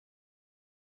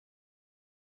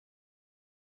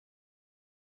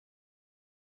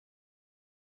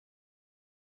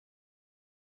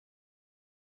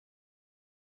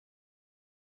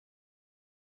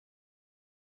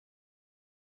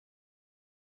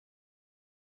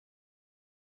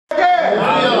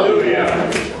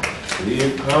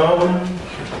come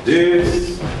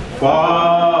this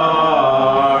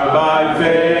far by faith,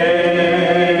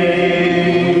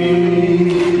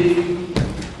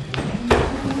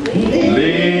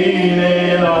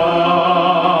 leaning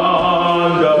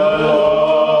on the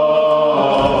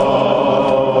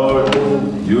Lord.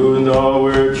 You know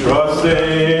we're trusting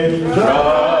in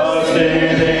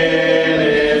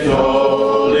His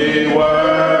holy word.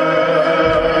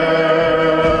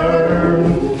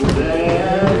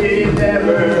 That He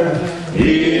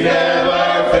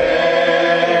never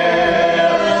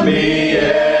failed me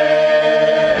yet.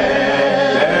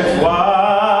 That's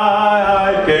why I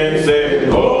can say,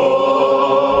 oh,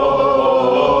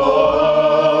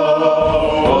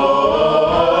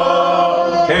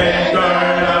 can't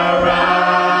turn around.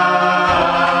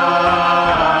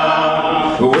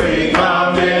 We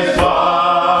come this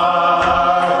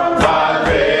far by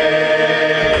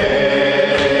faith.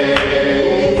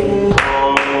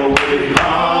 Oh, we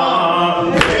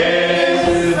come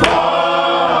this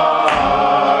far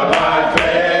by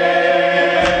faith. Lean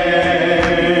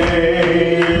on the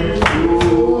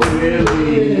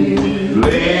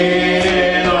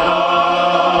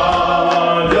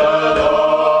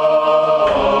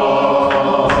Lord,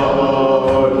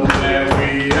 and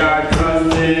we are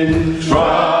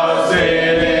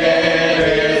trusting in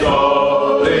His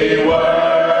holy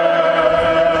word.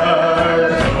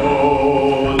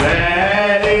 Oh,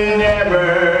 that He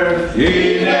never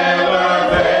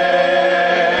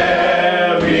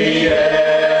failed me yet.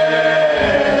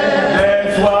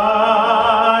 That's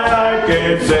why I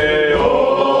can say, oh,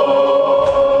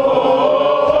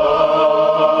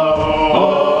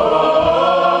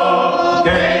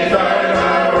 can't turn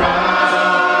around.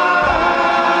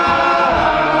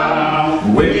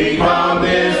 We come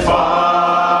this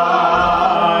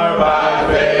far by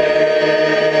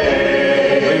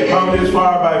faith. We come this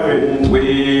far by faith.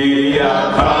 We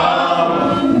have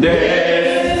come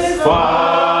this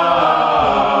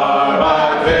far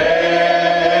by faith.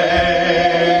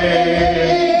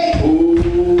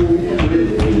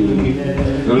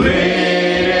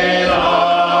 Leaning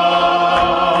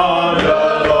on the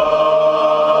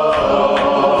Lord,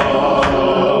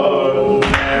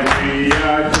 and we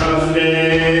are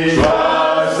trusting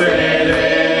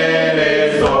in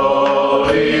His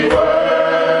holy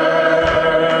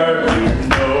word. You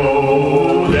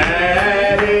know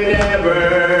that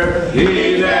He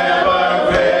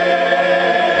never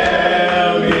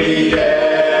failed me yet.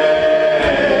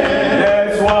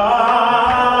 That's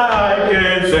why I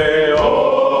can say, oh,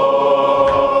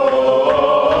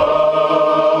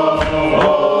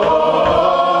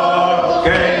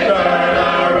 can't turn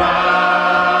around.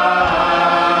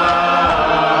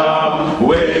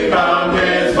 We come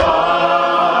this far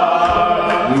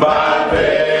by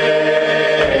faith.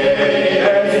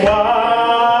 That's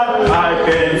why I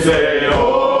can say, oh,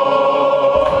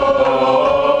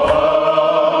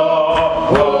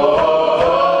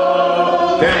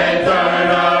 can't turn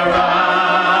around.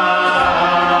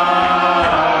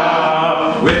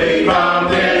 We come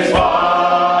this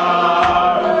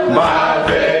far by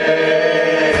faith.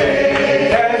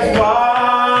 That's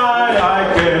why I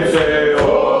can say, oh,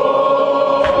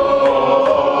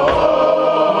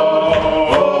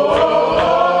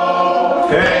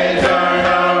 can't turn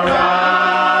around.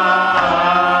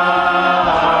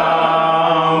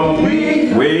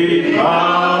 We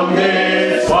come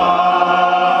this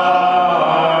far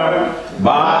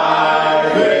by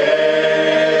faith.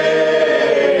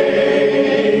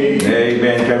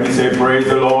 Amen. Can we say praise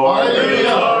the Lord?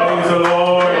 Hallelujah. Praise the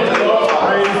Lord. Praise the Lord.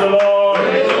 Praise the Lord.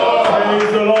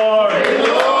 Praise the Lord. Praise the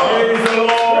Lord. Praise the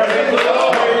Lord.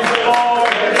 Praise the Lord.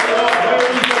 Praise the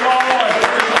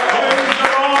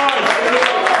Lord.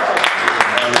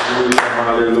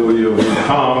 Hallelujah. We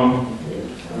come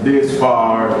this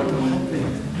far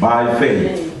by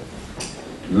faith,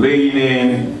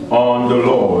 leaning on the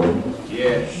Lord,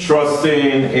 trusting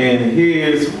in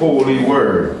His holy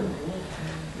word.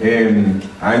 And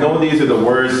I know these are the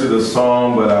words to the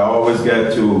song, but I always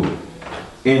got to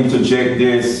interject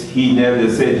this. He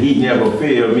never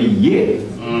failed me yet.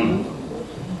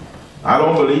 I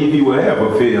don't believe He will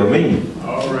ever fail me.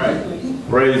 All right.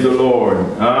 Praise the Lord.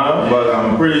 But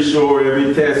I'm pretty sure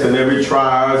every test and every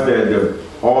trial that the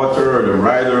author or the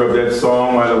writer of that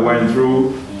song might have went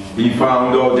through, he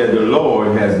found out that the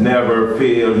Lord has never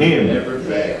failed him. Never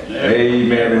failed.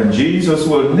 Amen. And Jesus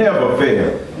will never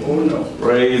fail. Oh, no.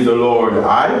 Praise the Lord.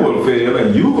 I will fail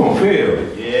and you gonna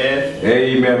fail. Yes.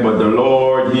 Amen. But the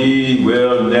Lord, He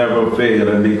will never fail.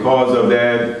 And because of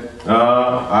that,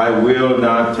 I will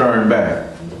not turn back.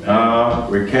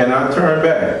 We cannot turn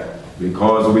back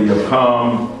because we have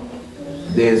come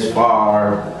this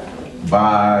far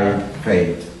by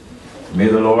faith. May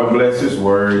the Lord bless his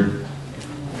word.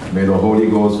 May the Holy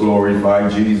Ghost glorify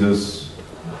Jesus.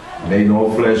 May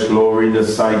no flesh glory in the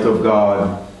sight of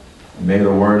God. May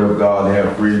the word of God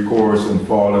have free course and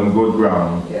fall on good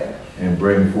ground and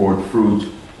bring forth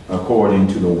fruit according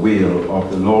to the will of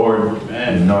the Lord.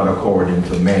 Amen. And not according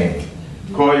to man.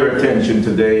 Call your attention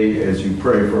today as you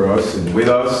pray for us and with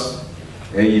us.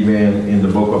 Amen. In the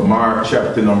book of Mark,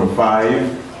 chapter number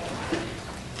 5,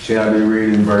 shall be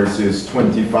reading verses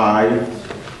 25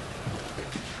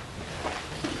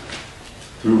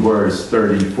 through verse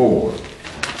 34.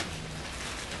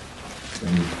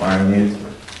 When you find it,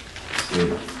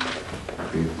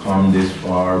 we've come this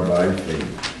far by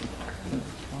faith.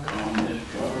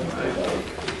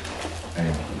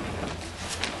 Thank you.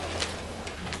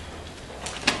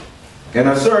 And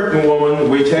a certain woman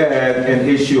which had an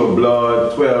issue of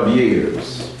blood 12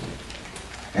 years,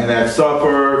 and had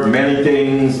suffered many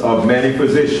things of many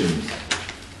physicians,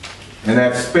 and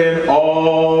had spent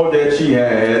all that she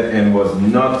had, and was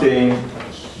nothing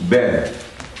better,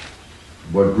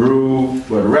 but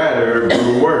rather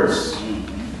grew worse.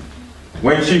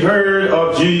 When she heard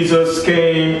of Jesus,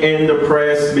 came in the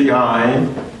press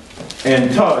behind,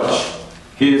 and touched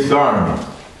his garment.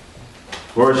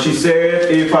 For she said,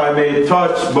 if I may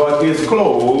touch but his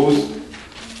clothes,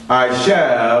 I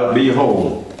shall be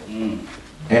whole.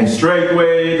 And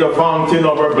straightway the fountain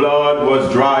of her blood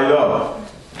was dried up,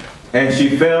 and she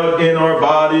felt in her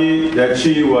body that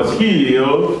she was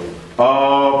healed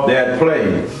of that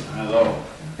plague.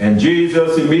 And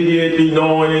Jesus, immediately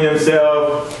knowing in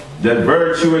himself that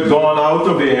virtue had gone out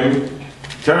of him,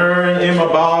 turned him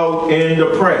about in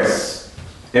the press,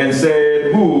 and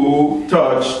said, who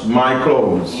touched my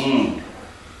clothes?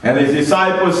 And his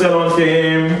disciples said unto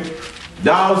him,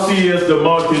 thou seest the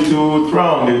multitude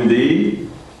thronging thee,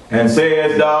 and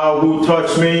sayest thou, who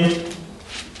touched me?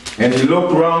 And he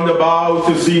looked round about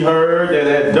to see her that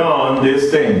had done this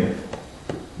thing.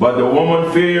 But the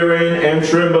woman, fearing and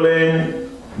trembling,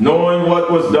 knowing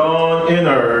what was done in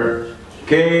her,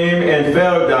 came and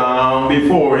fell down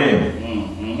before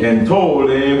him, and told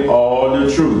him all the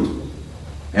truth.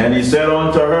 And he said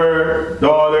unto her,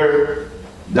 daughter,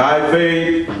 thy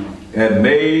faith hath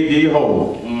made thee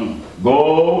whole.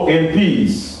 Go in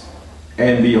peace,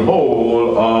 and be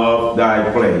whole of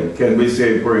thy plague. Can we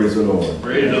say praise the Lord?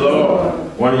 Praise the Lord.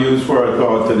 I want to use for a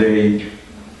thought today,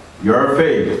 your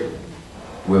faith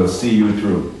will see you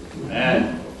through.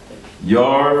 Amen.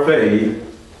 Your faith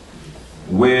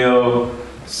will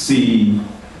see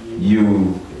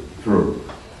you through.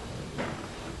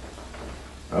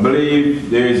 I believe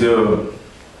there's a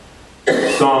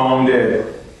song that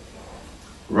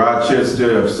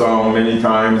Rochester have sung many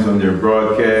times on their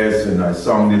broadcast, and I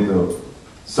sung it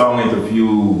a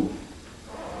few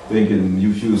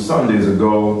Sundays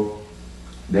ago,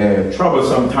 that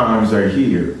troublesome times are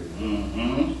here.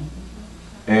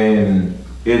 And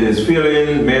it is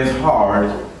filling men's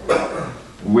heart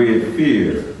with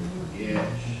fear. Yes.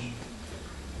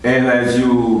 And as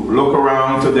you look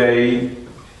around today,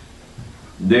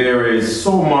 there is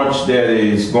so much that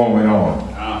is going on.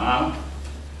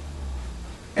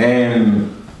 And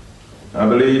I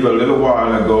believe a little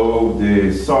while ago,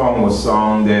 the song was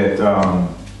sung that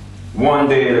one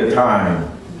day at a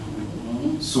time,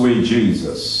 sweet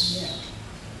Jesus.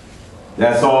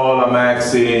 That's all I'm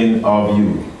asking of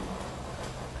you.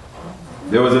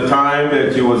 There was a time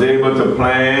that you was able to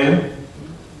plan,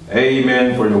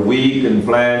 amen, for the week and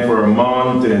plan for a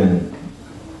month, and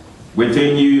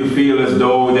within you feel as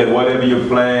though that whatever you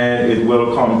plan, it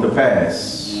will come to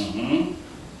pass.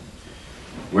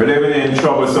 We're living in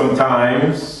troublesome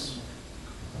times.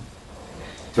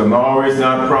 Tomorrow is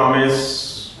not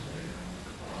promised.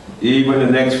 Even the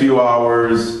next few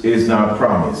hours is not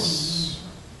promised.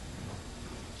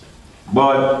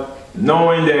 But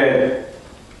knowing that,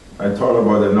 I thought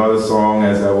about another song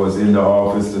as I was in the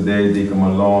office today. Deacon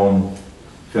Malone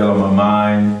fell on my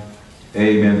mind.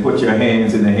 Amen. Put your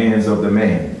hands in the hands of the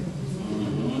man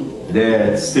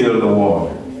that still the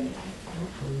water.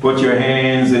 Put your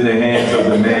hands in the hands of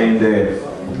the man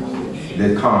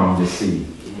that calmed the sea.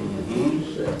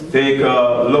 Take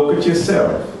a look at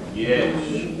yourself. Yes.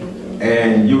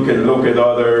 And you can look at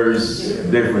others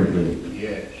differently.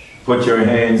 Yes. Put your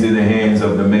hands in the hands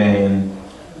of the man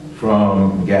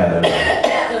from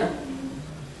Galilee.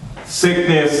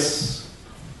 Sickness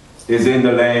is in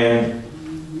the land.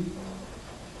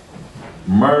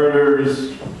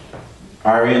 Murders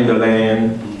are in the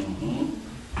land.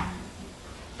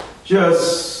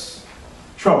 Just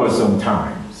troublesome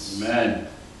times. Amen.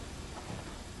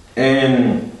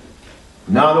 And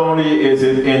not only is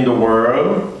it in the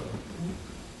world,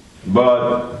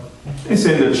 but it's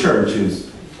in the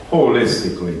churches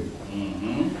holistically.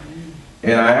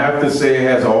 And I have to say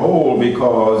as a whole,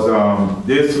 because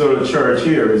this little church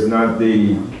here is not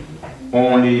the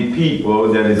only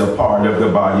people that is a part of the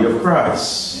body of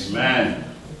Christ. Amen.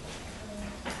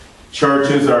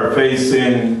 Churches are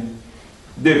facing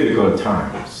difficult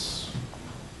times.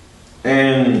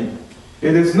 And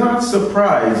it is not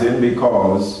surprising,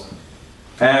 because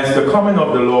as the coming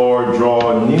of the Lord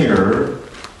draw near,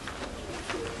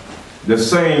 the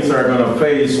saints are going to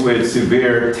face with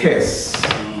severe tests,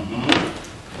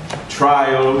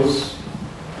 trials,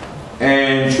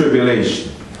 and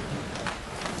tribulation.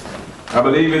 I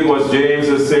believe it was James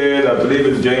that said, I believe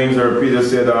it's James or Peter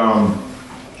said,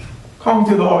 come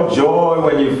to Lord joy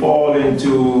when you fall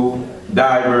into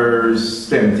divers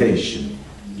temptation.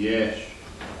 Yes.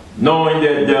 Knowing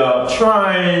that the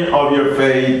trying of your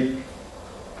faith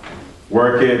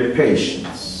worketh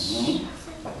patience.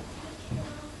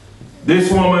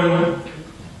 This woman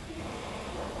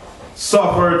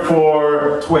suffered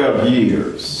for 12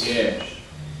 years. Yes.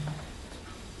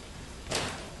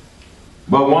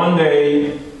 But one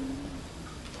day,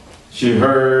 she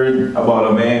heard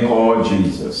about a man called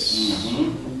Jesus.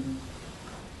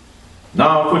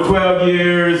 Now, for 12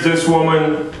 years, this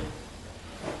woman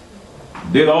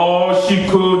did all she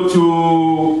could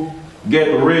to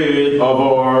get rid of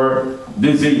her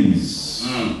disease.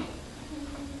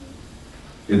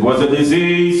 It was a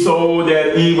disease so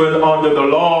that even under the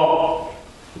law,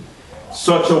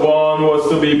 such a one was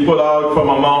to be put out from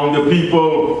among the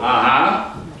people.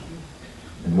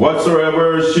 And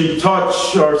whatsoever she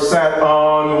touched or sat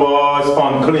on was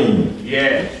unclean.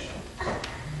 Yes.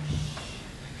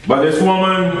 But this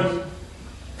woman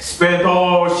spent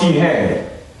all she had.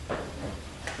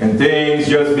 And things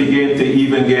just began to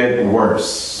even get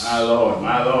worse. My Lord,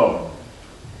 my Lord.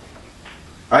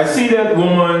 I see that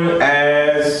woman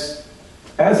as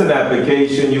an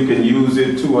application. You can use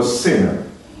it to a sinner.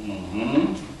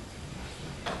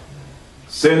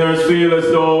 Sinners feel as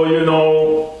though, you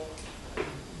know,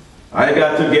 I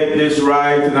got to get this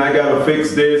right and I got to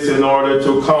fix this in order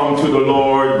to come to the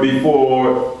Lord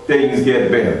before things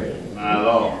get better. My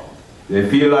Lord. They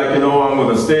feel like, you know, I'm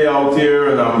going to stay out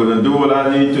here and I'm going to do what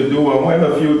I need to do. And when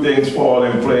a few things fall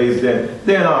in place,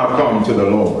 then I'll come to the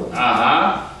Lord.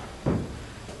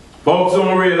 Folks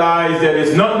don't realize that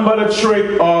it's nothing but a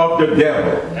trick of the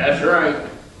devil. That's right.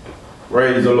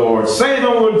 Praise the Lord. Satan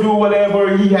will do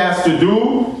whatever he has to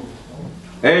do,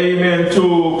 amen,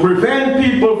 to prevent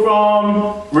people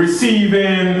from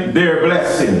receiving their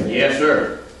blessing. Yes,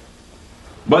 sir.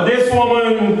 But this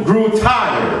woman grew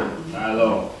tired. My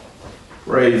Lord.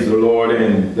 Praise the Lord.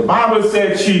 And the Bible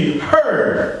said she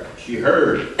heard. She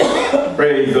heard.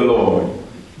 Praise the Lord.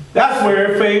 That's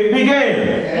where faith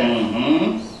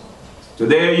began.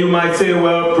 Today you might say,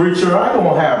 well, preacher, I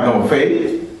don't have no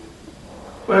faith.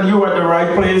 Well, you are at the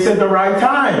right place at the right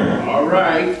time. All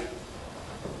right.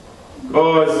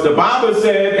 Because the Bible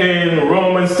said in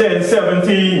Romans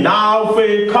 10:17, now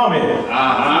faith cometh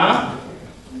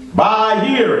by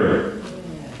hearing,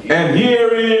 and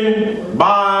hearing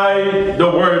by the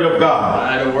word of God.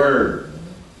 By the word.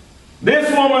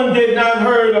 This woman did not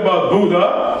heard about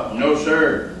Buddha. No,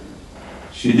 sir.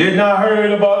 She did not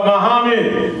heard about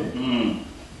Muhammad.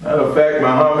 Matter of fact,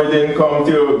 Muhammad didn't come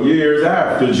till years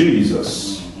after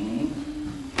Jesus.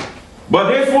 But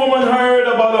this woman heard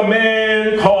about a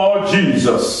man called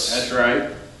Jesus. That's right.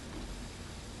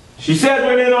 She said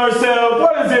within herself,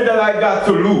 what is it that I got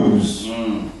to lose?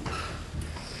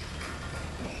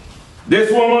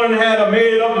 This woman had a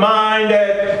made-up mind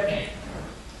that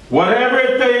whatever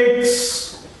it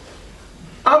takes,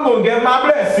 I'm going to get my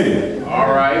blessing. All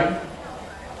right.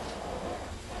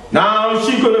 Now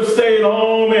she could have stayed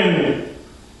home and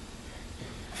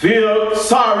feel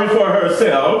sorry for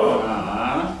herself.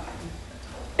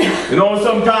 You know,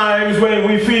 sometimes when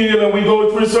we feel and we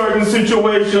go through certain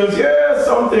situations, yeah,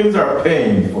 some things are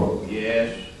painful.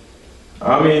 Yes.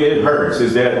 I mean, it hurts.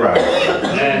 Is that right?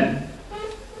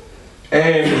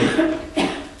 And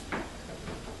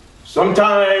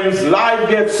sometimes life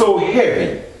gets so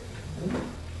heavy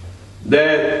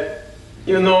that,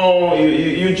 you know,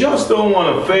 you just don't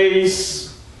want to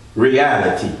face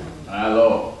reality. My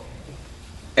Lord.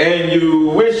 And you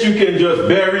wish you can just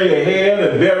bury your head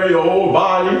and bury your whole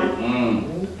body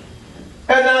and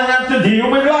not have to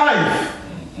deal with life.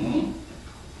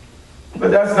 But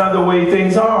that's not the way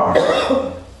things are.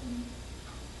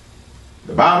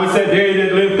 The Bible said they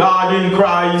that live God in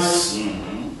Christ,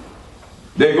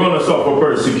 they're going to suffer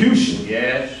persecution.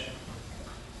 Yes.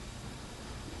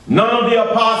 None of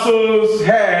the apostles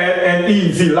had an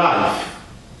easy life.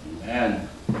 Amen.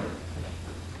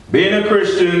 Being a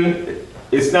Christian,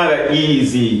 it's not an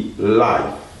easy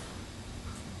life,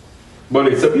 but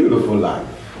it's a beautiful life.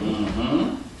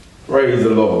 Praise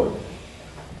the Lord.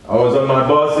 I was on my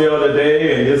bus the other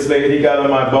day, and this lady got on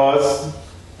my bus,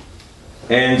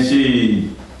 and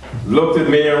she looked at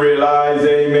me and realized,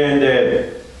 amen,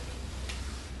 that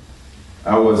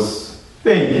I was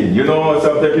thinking. You know,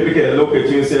 sometimes people can look at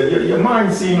you and say, your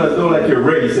mind seems as though like you're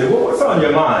racing. Well, what's on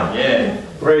your mind? Yeah.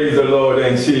 Praise the Lord.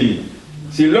 And she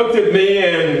looked at me,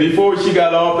 and before she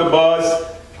got off the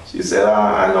bus, she said,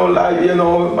 I know life, you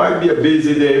know, it might be a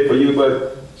busy day for you,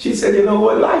 but she said, you know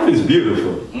what, life is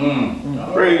beautiful.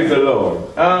 Praise the Lord.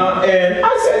 And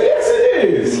I said, yes, it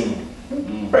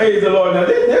is. Praise the Lord. Now,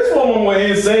 this woman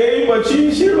wasn't saved, but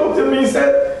she looked at me and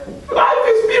said, life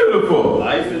is beautiful.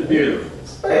 Life is beautiful.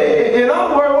 In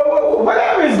other words,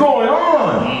 whatever is going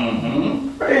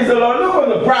on, praise the Lord, look on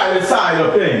the private side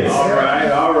of things. All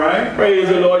right, all right. Praise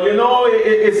the Lord. You know,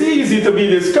 it's easy to be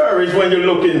discouraged when you're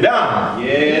looking down.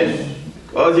 Yes.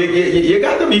 Because you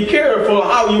got to be careful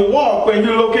how you walk when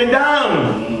you're looking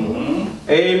down.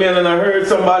 Amen. And I heard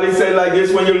somebody say like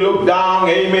this, when you look down,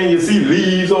 amen, you see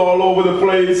leaves all over the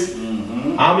place.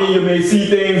 I mean, you may see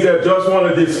things that just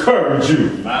want to discourage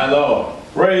you. My Lord.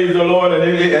 Praise the Lord.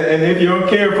 And if you're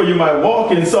careful, you might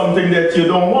walk in something that you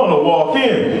don't want to walk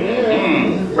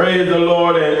in. Praise the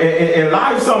Lord. And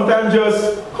life sometimes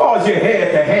just cause your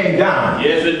head to hang down.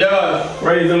 Yes, it does.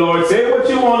 Praise the Lord. Say what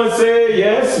you want to say.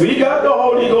 Yes, we got the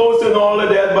Holy Ghost and all of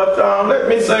that. But let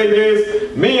me say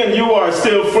this. Me and you are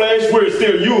still flesh. We're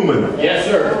still human. Yes,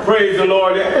 sir. Praise the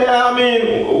Lord. I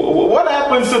mean, what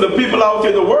happens to the people out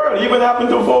in the world even happen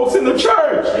to folks in the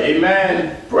church.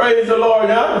 Amen. Praise the Lord.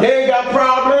 They got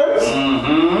problems.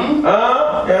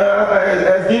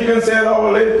 As Deacon said,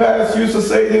 our late past used to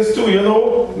say this too, you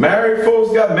know, married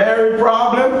folks got married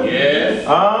problems. Yes.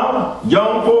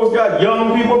 Young folks got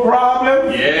young people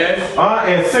problems. Yes.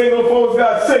 And single folks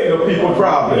got single people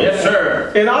problems. Yes,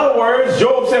 sir. In other words,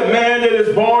 Job said, man that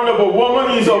is born of a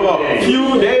woman, he's of a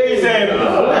few days, and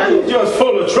he's just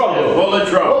full of trouble. Full of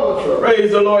trouble.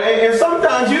 Praise the Lord. And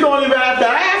sometimes you don't even have to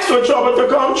ask for trouble to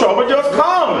come. Trouble just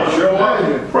comes. Sure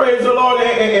will. Praise the Lord.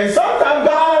 And sometimes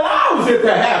God allows it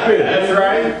to happen. That's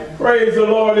right. Praise the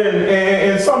Lord.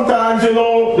 And sometimes, you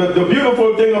know, the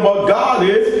beautiful thing about God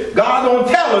is God don't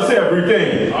tell us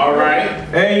everything. All right.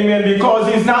 Amen.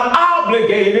 Because he's not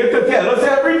obligated to tell us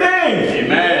everything.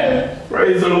 Amen.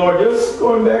 Praise the Lord. Just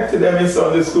going back to them in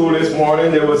Sunday school this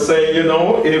morning, they were saying, you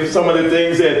know, if some of the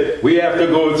things that we have to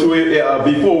go through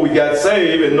before we got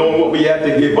saved and knowing what we have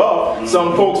to give up,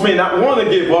 some folks may not want to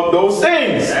give up those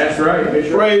things. That's right,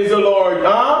 Bishop. Praise the Lord.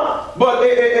 But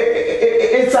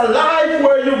it's a life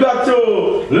where you got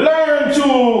to learn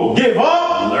to give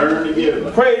up. Learn to give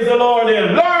up. Praise the Lord.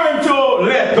 And learn to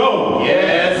let go.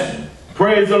 Yes.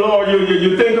 Praise the Lord.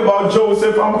 You think about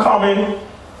Joseph. I'm coming.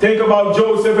 Think about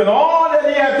Joseph and all that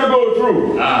he had to go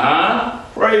through.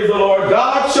 Praise the Lord.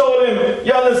 God showed him,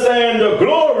 you understand, the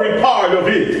glory part of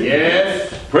it.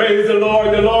 Yes. Praise the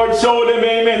Lord. The Lord showed him,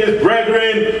 amen, his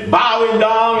brethren bowing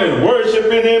down and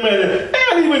worshiping him,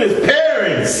 and even his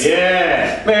parents.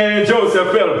 Yeah. Man,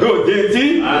 Joseph felt good, didn't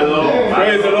he? My Lord.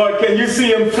 Praise the Lord. Can you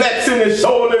see him flexing his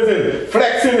shoulders and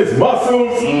flexing his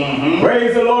muscles?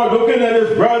 Praise the Lord. Looking at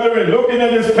his brother and looking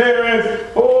at his parents.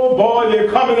 Oh boy, they're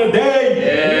coming a day.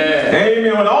 Yeah.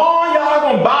 Amen. When all y'all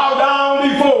gonna bow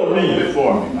down before me.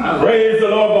 Before me. Praise the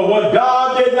Lord. But what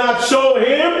God did not show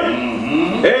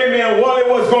him, amen, what it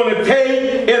was going to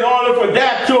take in order for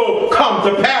that to come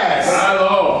to pass. My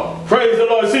Lord. Praise the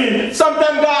Lord. See,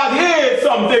 sometimes God hid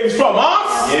some things from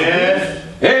us. Yes.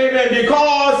 Amen.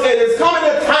 Because it is coming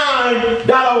a time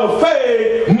that our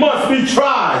faith must be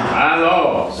tried. My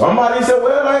Lord. Somebody said,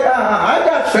 well, I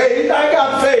got faith. I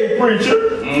got faith,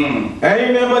 preacher.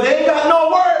 Amen. But they ain't got no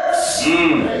works.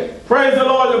 Praise the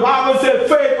Lord. The Bible said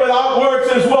faith without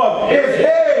works is what? It's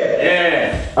dead.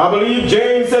 Yeah. I believe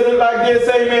James said it like this.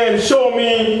 Amen. Show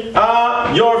me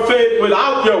your faith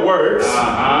without your works.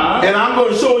 And I'm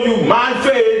going to show you my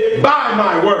faith by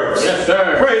my works. Yes,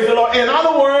 sir. Praise the Lord. In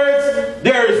other words,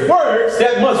 there is works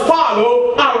that must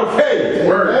follow our faith.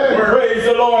 Praise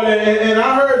the Lord. And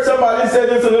I heard somebody say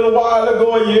this a little while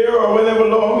ago, a year or whatever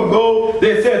long ago.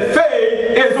 They said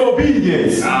faith is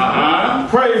obedience.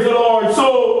 Praise the Lord.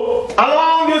 So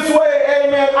along this way,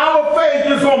 amen, our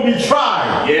faith is going to be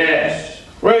tried. Yes.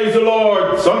 Praise the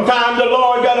Lord. Sometimes the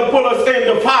Lord got to put us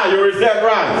in the fire. Is that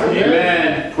right?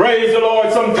 Amen. Praise the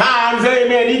Lord. Sometimes,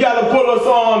 amen, he got to put us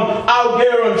on out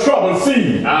there on trouble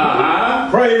sea.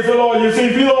 Praise the Lord. You see,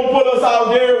 if you don't put us out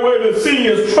there where the sea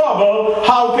is trouble,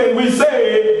 how can we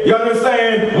say, you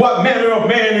understand, what manner of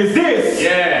man is this?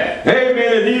 Yeah.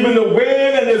 Amen. And even the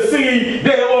wind and the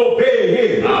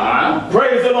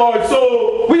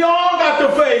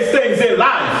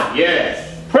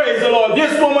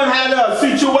a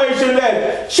situation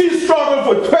that she struggled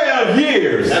for 12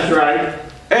 years. That's right.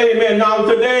 Amen. Now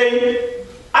today,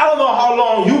 I don't know how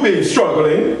long you've been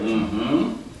struggling.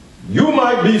 Mm-hmm. You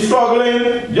might be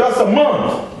struggling just a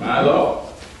month. My Lord.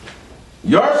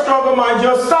 Your struggle might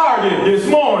just started this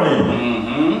morning.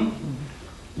 Mm-hmm.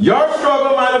 Your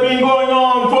struggle might have been going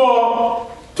on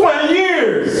for 20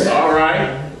 years. All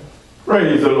right.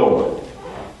 Praise the Lord.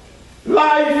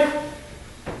 Life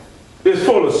is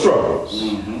full of struggles.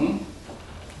 Mm-hmm.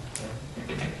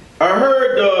 I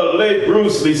heard the late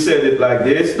Bruce Lee said it like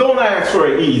this: don't ask for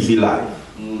an easy life.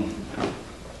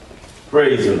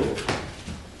 Praise the Lord.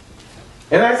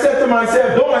 And I said to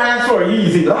myself, don't ask for an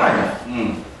easy life.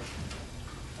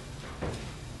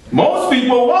 Most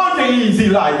people want an easy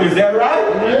life, is that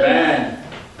right? Amen.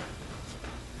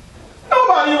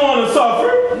 Nobody want to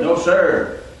suffer. No,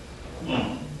 sir.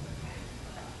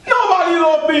 Nobody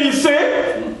love being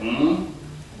sick.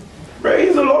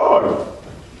 Praise the Lord.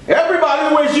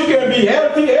 Everybody wish you can be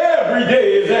healthy every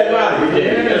day, is that right?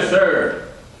 Yes, sir.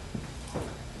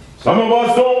 Some of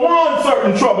us don't want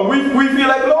certain trouble. We feel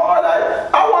like, Lord,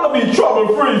 I want to be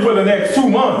trouble-free for the next 2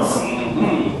 months.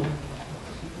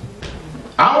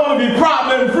 I want to be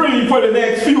problem-free for the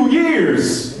next few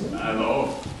years. My Lord.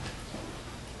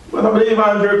 But I believe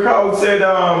Andrew Crowd said,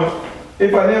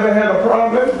 if I never had a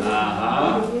problem,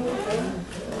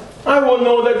 I will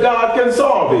know that God can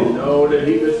solve it. Know that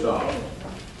he can solve.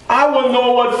 I will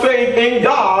know what faith in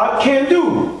God can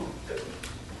do.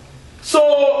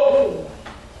 So,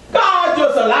 God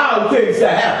just allowed things to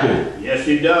happen. Yes,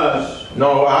 he does.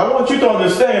 No, I want you to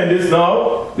understand this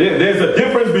now. There's a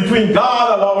difference between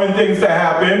God allowing things to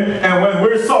happen and when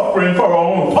we're suffering for our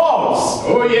own faults.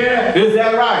 Oh, yeah. Is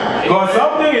that right? Because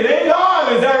something, it ain't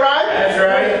God, is that right? That's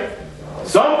right.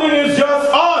 Something is just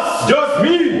us, just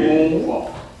me.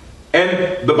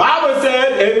 And the Bible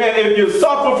said, amen, if you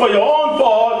suffer for your own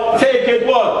fault, take it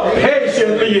what?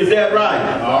 Patiently, is that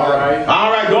right? All right. All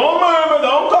right, don't murmur,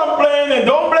 don't complain, and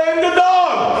don't blame the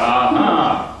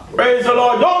dog. Praise the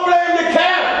Lord. Don't blame the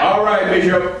cat. All right,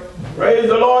 Bishop. Praise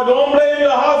the Lord. Don't blame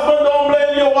your husband, don't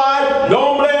blame your wife,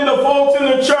 don't blame the folks in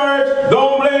the church,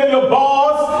 don't blame your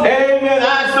boss. Amen.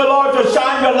 Ask the Lord to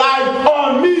shine the light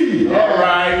on me. All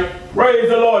right. Praise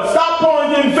the Lord. Stop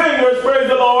pointing fingers, praise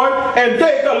the Lord, and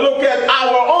take a look at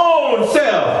our own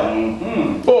self.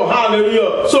 Oh,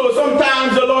 hallelujah. So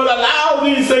sometimes the Lord allows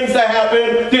these things to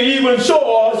happen to even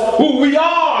show us who we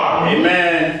are.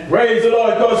 Amen. Praise the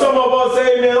Lord. Because some of us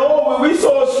say, man, oh, we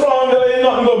so strong that ain't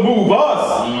nothing going to move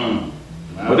us.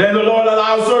 But then the Lord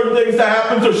allows certain things to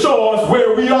happen to show us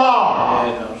where we are.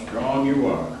 Yes, how strong you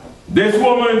are. This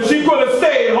woman, she could have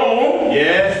stayed home.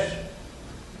 Yes.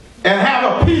 And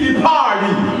have a pity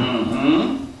party.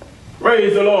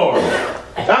 Praise the Lord.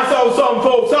 That's how some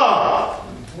folks are.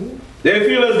 They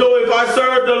feel as though if I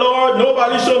serve the Lord,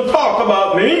 nobody should talk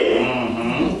about me.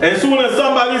 And soon as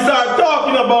somebody starts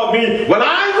talking about me, well,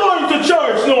 I ain't going to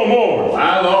church no more.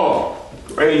 My Lord.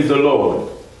 Praise the Lord.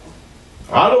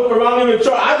 I look around in the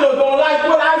church, I just don't like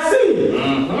what I see.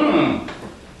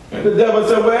 And the devil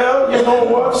said, well, you know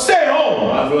what? Stay home.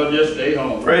 Might as well just stay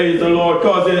home. Praise the Lord,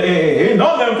 because ain't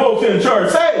none of them folks in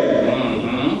church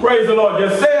saved. Praise the Lord.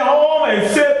 Just stay home and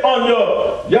sit on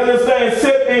your, you understand,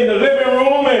 sit in the living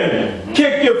room and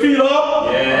kick your feet up.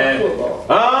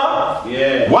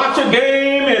 Yeah. Watch a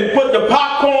game and put the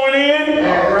popcorn in.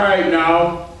 All right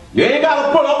now. You ain't got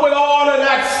to put up with all of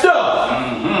that stuff.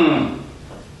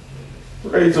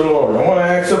 Praise the Lord. I want to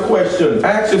ask a question.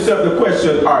 Ask yourself the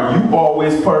question, are you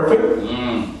always perfect?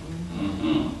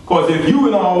 Because if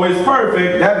you are always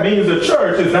perfect, that means the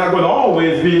church is not going to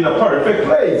always be in a perfect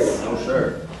place. No,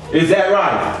 sir. Is that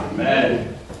right?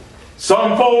 Amen.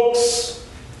 Some folks,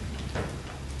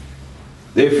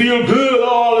 they feel good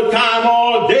all the time,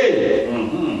 all day.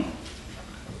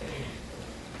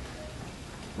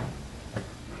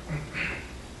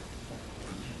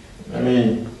 Let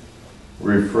me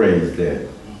rephrase that.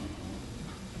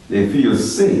 They feel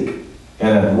sick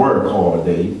and at work all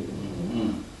day,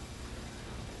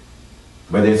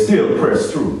 but they still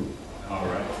press through. All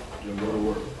right. You'll go to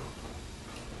work.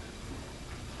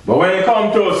 But when it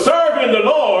comes to serving the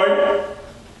Lord,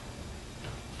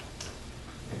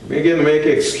 we begin to make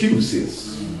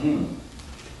excuses.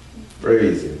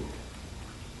 Praise Him.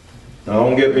 Now,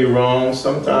 don't get me wrong.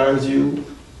 Sometimes you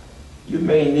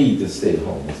may need to stay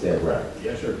home. Is that right?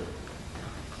 Yes, sir.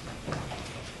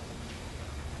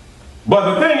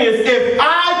 But the thing is, if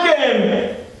I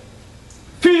can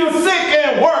feel sick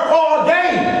and work all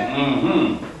day,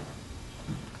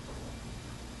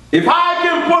 if I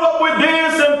can put up with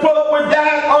this and put up with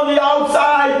that on the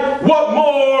outside, what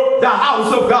more the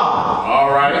house of God? All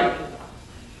right.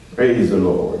 Praise the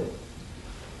Lord.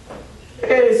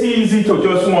 It's easy to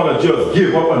just want to just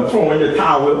give up and throw in your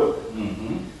towel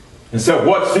and say,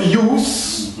 what's the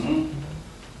use?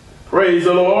 Praise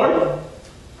the Lord.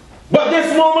 But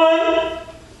this woman,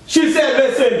 she said,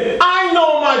 listen, I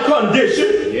know my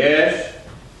condition. Yes.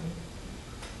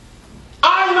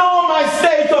 I know my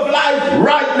state of life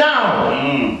right now.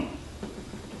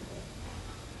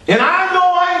 And I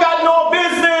know I ain't got no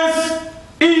business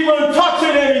even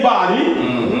touching anybody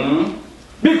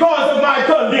because of my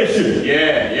condition.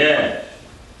 Yeah.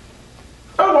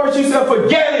 In other words, she said,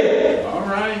 forget it. All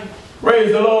right.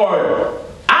 Praise the Lord.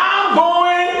 I'm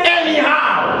going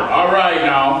anyhow. All right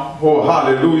now. Oh,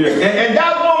 hallelujah. And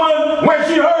that woman, when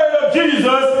she heard of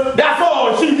Jesus, that's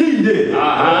all she needed.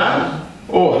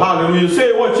 Oh, hallelujah.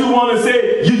 Say what you want to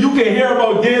say. You can hear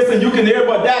about this and you can hear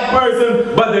about that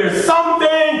person, but there's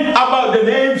something about the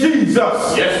name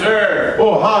Jesus. Yes, sir.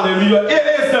 Oh, hallelujah.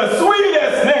 It is the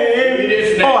sweetest name.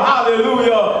 Oh,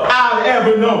 hallelujah, I'll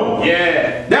ever know.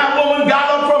 Yeah. That woman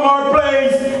got up from her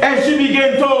place and she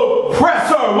began to press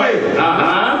her way.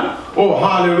 Oh,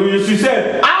 hallelujah. She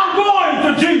said, I'm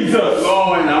going to Jesus.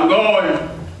 I'm going.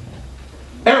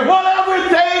 And whatever it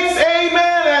takes,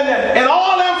 amen, and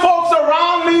all them folks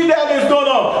around me that is going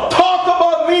to talk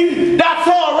about me, that's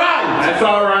all right. That's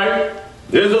all right.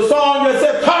 There's a song that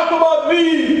said, talk about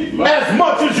me as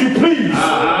much as you please.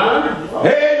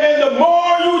 Amen. The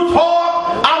more you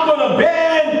talk, I'm going to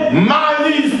bend my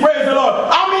knees, praise the Lord.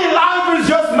 I mean, life is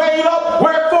just made up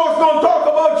where folks going to talk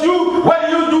about you whether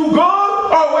you do good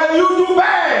or whether you do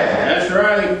bad. That's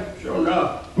right. Sure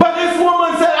enough. But this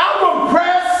woman said, I'm going to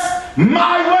press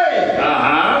my way.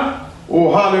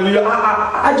 Oh, hallelujah.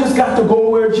 I just got to go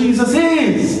where Jesus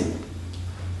is.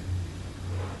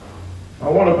 I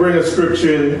want to bring a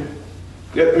scripture in.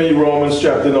 Get me Romans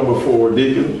chapter number 4,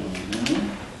 Deacon.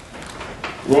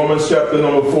 Romans chapter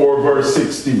number 4, verse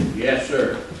 16. Yes,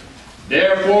 sir.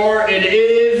 Therefore it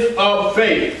is of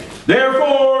faith.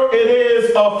 Therefore it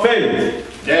is of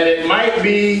faith. That it might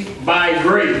be by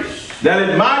grace. That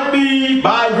it might be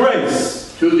by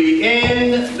grace. To the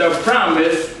end the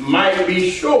promise might be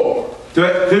sure. To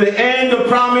the end the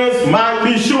promise might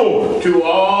be sure. To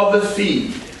all the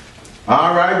seed.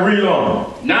 All right, read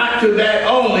on. Not to that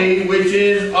only which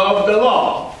is of the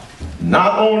law.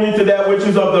 Not only to that which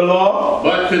is of the law.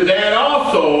 But to that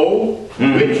also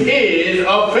which is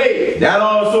of faith. That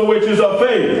also which is of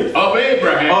faith. Of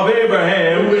Abraham. Of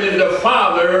Abraham. Who is the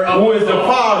father of who is the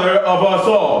father of us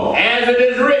all. As it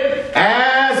is written.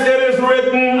 As it is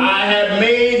written. I have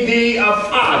made thee a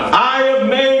father. I have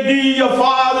made thee a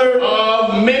father.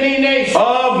 Of many nations.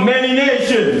 Of many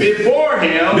nations. Before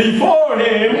him. Before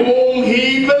him. Whom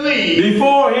he believed.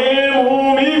 Before him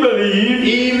whom he believed.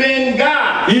 Even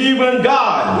God. Even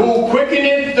God. Who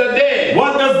quickeneth the dead.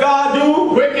 What does God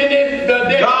do? Quickeneth the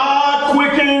dead. God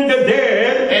quickeneth the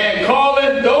dead. And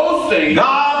calleth those things.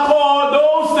 God called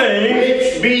those things.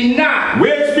 Which be not.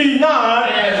 Which be not.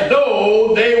 As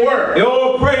though they were.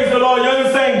 Oh, praise the Lord. You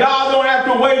understand? God don't have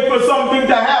to wait for something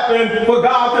to happen for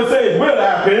God to say it will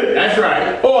happen. That's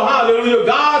right. Oh, hallelujah.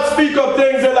 God speak of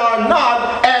things that are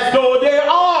not as though they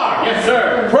are. Yes,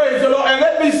 sir. Praise the Lord. And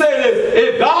let me say this.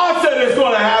 If God said it's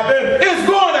going to happen, it's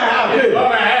going to happen. It's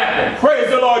going to happen. Praise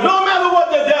the Lord. No matter what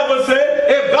the devil said,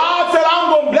 if God said,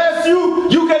 I'm going to bless you,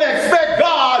 you can expect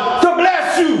God to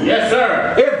bless you. Yes,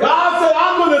 sir. If God said,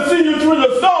 I'm going to see you through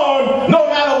the storm, no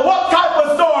matter what type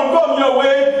of storm comes your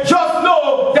way, just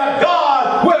know that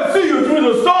God will see you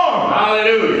through the storm.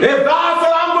 Hallelujah. If God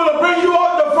said, I'm going to bring you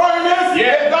out the furnace,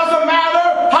 it doesn't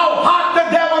matter how hot the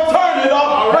devil turn it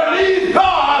up. Believe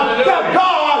God that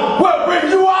God will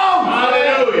bring you out.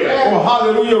 Hallelujah. Oh,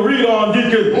 hallelujah. Read on,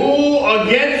 deacon. Who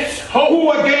against hope.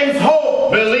 Who against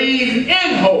hope. Believe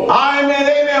in hope. Amen,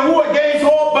 amen. Who against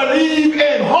hope believe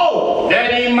in hope.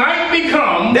 That he might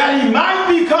become. That he might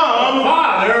become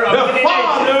the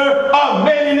father of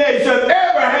many nations.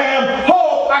 Abraham,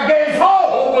 hope against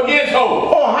hope. Hope against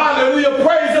hope. Oh, hallelujah.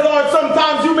 Praise the Lord.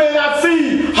 Sometimes you may not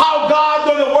see how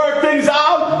God's going to work things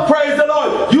out. Praise the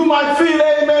Lord. You might feel,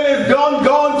 amen, it's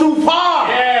gone too far.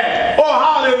 Yeah. Oh,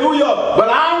 hallelujah. But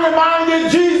I'm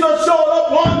reminded Jesus showed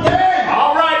up one day.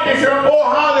 All right, Bishop. Oh,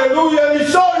 hallelujah. And he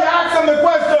showed you, asked him the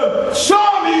question,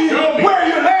 show me where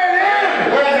you laid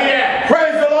in. Where's he at?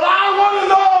 Praise the Lord. I want to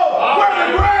know where the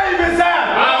grave is at.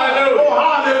 Hallelujah. Oh,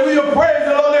 hallelujah. Praise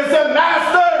the Lord. They said,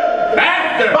 Master,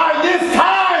 by this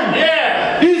time,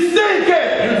 he's thinking.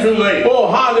 You're too late.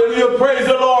 Oh, hallelujah. Praise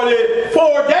the Lord.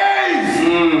 4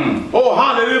 days. Oh,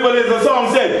 hallelujah. But as the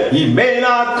song said, he may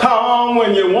not come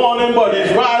when you want him, but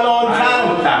he's right on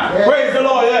time. Praise the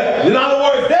Lord. In other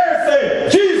words, they're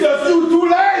saying, Jesus, you too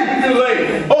late. Too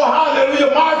late. Oh,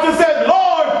 hallelujah. Martha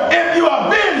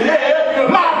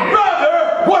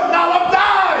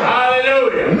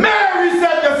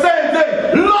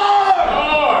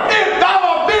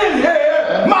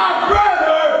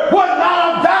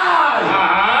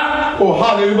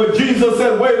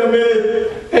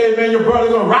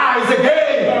going to rise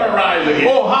again. Gonna rise again.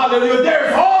 Oh, hallelujah.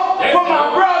 There's hope for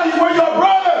my brother. He's for your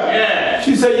brother. Yeah.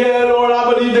 She said, yeah, Lord,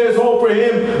 I believe there's hope for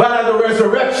him, but at the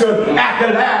resurrection at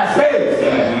the last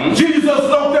days. Jesus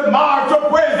looked at Martha,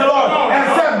 praise the Lord,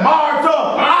 and said, Martha,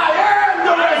 I am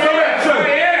the resurrection.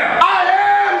 I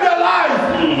am the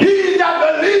life. He that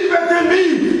believeth in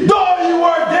me, though he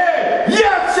were dead,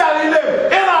 yet shall he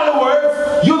live. In other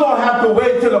words, you don't have to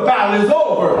wait till the battle is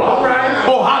over. All right.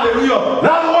 Oh, hallelujah. In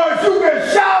other words, you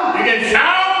can shout. You can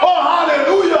shout. Oh,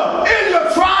 hallelujah. In your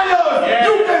trials,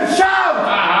 you can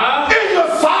shout. In your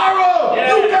sorrow,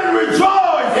 you can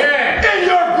rejoice. In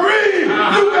your grief,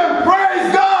 you can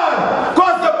praise God.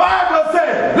 Because the Bible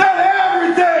says, let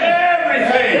everything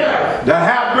that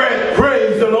have breath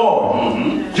praise the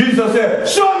Lord. Jesus said,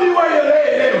 show me where you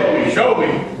laid him. Show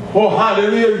me. Oh,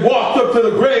 hallelujah. He walked up to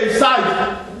the grave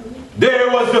site. There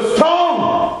was the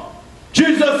stone.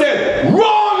 Jesus said,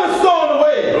 roll the stone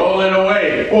away. Roll it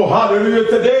away. Oh, hallelujah.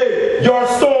 Today, your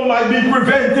stone might be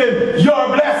preventing your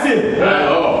blessing.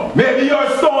 Maybe your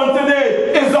stone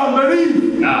today is unbelief.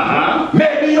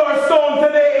 Maybe your stone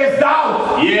today is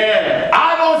doubt. Yeah.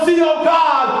 I don't see how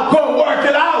God going to work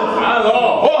it out.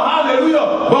 Oh,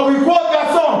 hallelujah. But we quote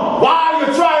that song. Why are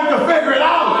you trying to figure it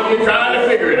out? You're trying to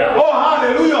figure it out. Oh,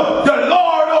 hallelujah. The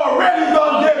Lord already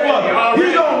done gave us.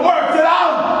 He done worked it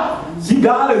out. See,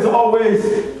 God is always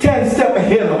 10 steps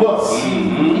ahead of us.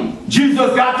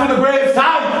 Jesus got to the grave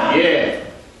site. Yeah.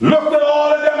 Looked at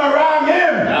all of them around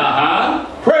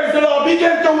him. Praise the Lord.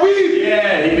 Began to weep.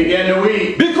 Yeah, he began to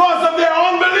weep. Because of their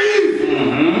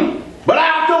unbelief. But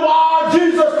after a while,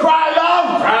 Jesus cried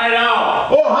out. Cried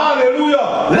out. Oh, hallelujah.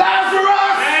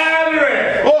 Lazarus.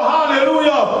 Lazarus. Oh,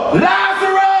 hallelujah.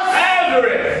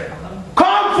 Lazarus.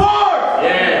 Come forth.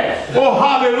 Yeah. Oh,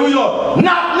 hallelujah.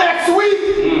 Not next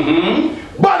week.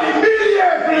 But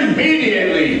immediately.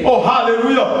 Immediately. Oh,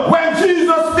 hallelujah. When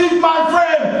Jesus speaks, my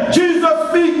friend, Jesus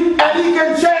speaks and he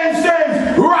can change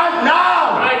things right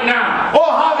now. Right now.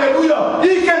 Oh, hallelujah.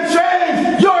 He can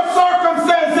change your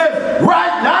circumstances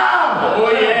right now. Oh,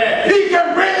 yeah. He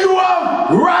can bring you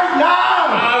out right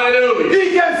now. Hallelujah.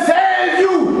 He can save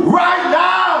you right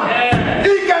now. Yeah.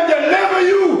 He can deliver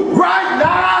you right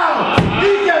now.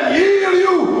 He can heal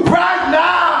you right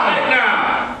now. Right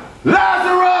now.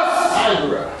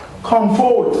 Lazarus, come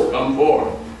forth. Come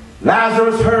forth.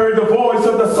 Lazarus heard the voice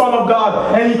of the Son of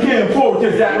God and he came forth.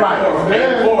 Is that right?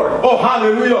 Came forth. Oh,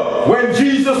 hallelujah. When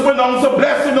Jesus pronounced a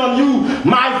blessing on you,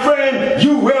 my friend,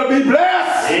 you will be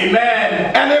blessed.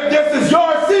 Amen. And if this is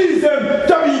your season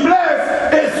to be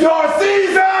blessed, it's your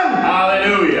season.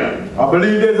 Hallelujah. I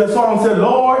believe there's a song that said,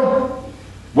 Lord,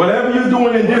 whatever you're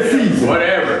doing in this season,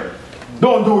 Whatever.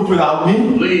 don't do it without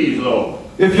me. Please, Lord.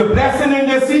 If you're blessing in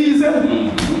this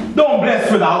season, don't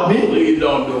bless without me. Please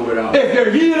don't do it without me. If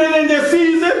you're healing in this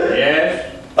season,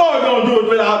 Yes. oh, don't do it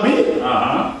without me.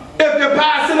 If you're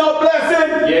passing out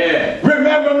blessing, Yeah.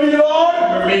 remember me, Lord.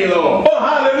 For me, Lord. Oh,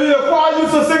 hallelujah. Choir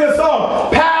used to sing a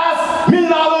song. Pass me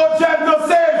now, Lord, gentle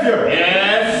Savior.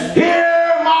 Yes.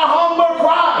 Hear my humble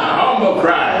cry. Humble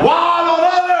cry. While on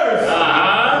others,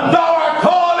 thou art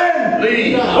calling.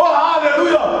 Please. Oh,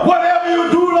 hallelujah. Whatever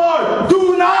you do, Lord,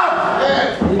 do not.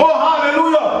 Oh,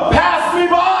 hallelujah. Pass me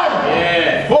by.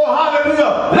 Yeah. Oh,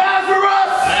 hallelujah.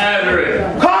 Lazarus,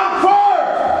 Lazarus. come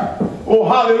forth. Oh,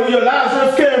 hallelujah.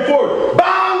 Lazarus came forth.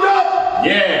 Bound up.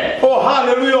 Yeah. Oh,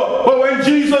 hallelujah. But when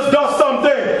Jesus does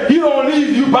something, he don't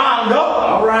leave you bound up.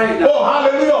 All right. Oh,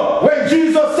 hallelujah. When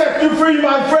Jesus set you free,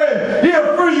 my friend,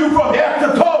 he'll free you from head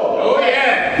to toe. Oh,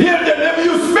 yeah. He'll deliver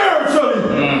you spiritually.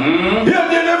 He'll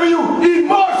deliver you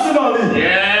emotionally.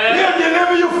 Yeah. He'll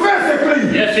deliver you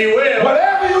physically. Yes, he will.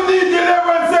 Whatever you need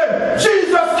deliverance in,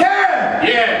 Jesus can.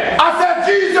 Yeah. I said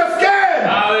Jesus can.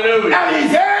 Hallelujah. And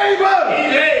he's able.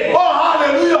 He's able. Oh,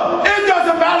 hallelujah. It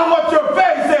doesn't matter what you're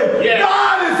facing. Yeah.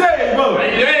 God is able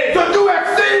He's able. to do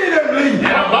exceedingly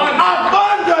And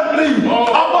abundantly.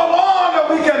 above all that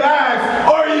we can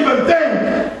ask or even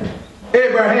think.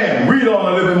 Abraham, read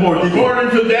on a little bit more deeply.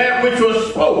 According to that which was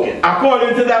spoken.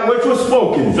 According to that which was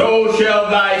spoken, So shall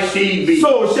thy seed be.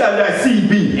 so shall thy seed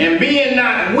be. And being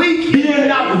not weak Being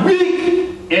not weak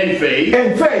in faith,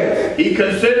 in faith. he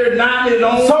considered not his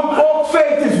own. Some folks'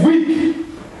 faith is weak.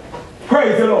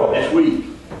 Praise the Lord. It's weak.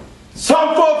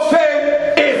 Some folks'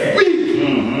 faith is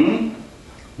weak.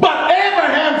 But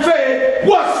Abraham's faith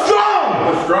was strong.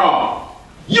 Was strong.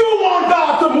 You want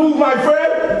God to move, my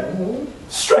friend?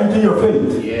 Strengthen your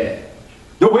faith. Yeah.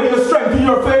 The way to strengthen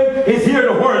your faith is hear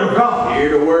the word of God.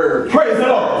 Hear the word. Praise the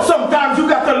Lord. Sometimes you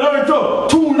got to learn to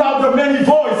tune out the many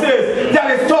voices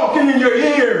that is talking in your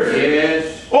ears.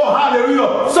 Yes. Oh,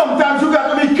 hallelujah. Sometimes you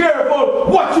got to be careful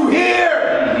what you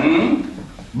hear.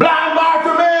 Blind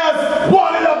Bartimaeus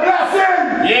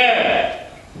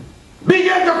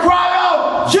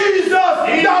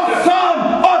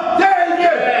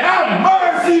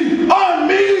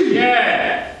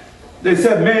They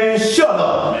said, man, shut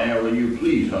up. Man, will you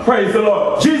please, huh? Praise the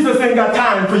Lord. Jesus ain't got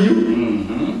time for you.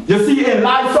 You see, in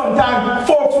life sometimes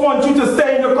folks want you to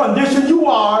stay in the condition you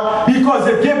are because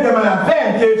it gives them an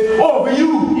advantage over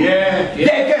you. Yeah. They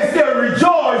can still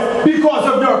rejoice because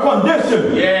of your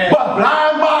condition. Yeah. But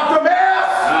blind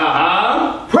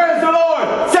Bartimaeus, praise the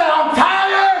Lord, said, I'm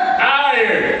tired.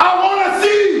 Tired. I want to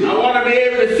see. I want to be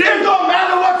able to see. It don't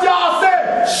matter what y'all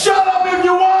say. Shut up if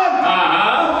you want.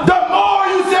 The more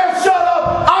you say shut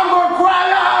up, I'm going to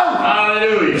cry out.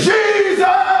 Hallelujah. Jesus,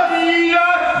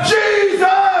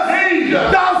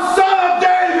 thou son of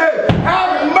David,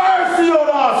 have mercy on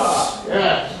us.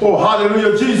 Yes. Oh,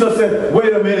 hallelujah. Jesus said,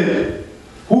 wait a minute.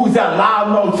 Who's that loud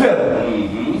mouth feller?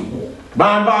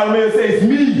 Blind Bartimaeus says,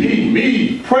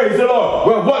 me. Praise the Lord.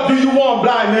 Well, what do you want,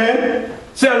 blind man?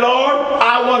 Say, Lord,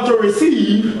 I want to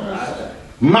receive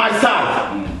my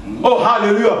sight. Oh,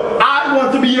 hallelujah. I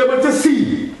want to be able to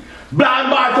see. Blind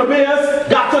Bartimaeus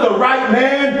got to the right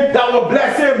man that will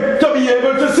bless him to be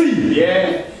able to see.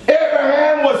 Yeah.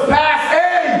 Abraham was past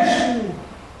age.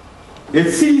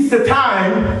 It seized the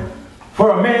time for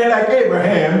a man like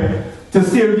Abraham to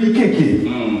still be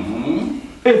kicking.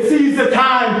 It seized the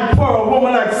time for a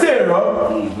woman like Sarah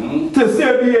to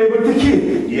still be able to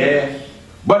kick. Yeah.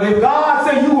 But if God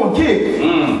said you will kick,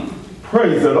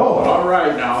 praise the Lord. All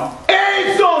right now.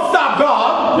 Age don't stop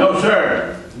God. No,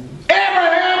 sir.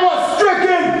 Abraham was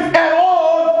stricken and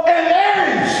old in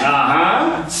age.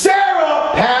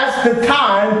 Sarah passed the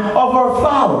time of her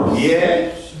flowers.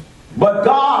 Yes. But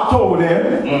God told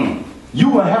him, you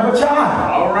will have a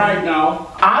child. All right now.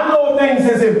 I know things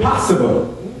is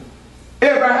impossible.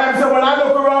 Abraham said, when I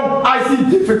look around, I see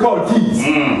difficulties.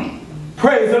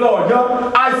 Praise the Lord.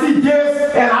 Yeah? I see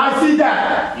this and I see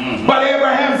that. But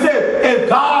Abraham said, if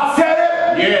God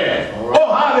said it,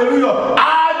 oh, hallelujah,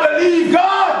 I believe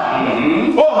God.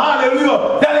 Oh,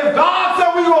 hallelujah, that if God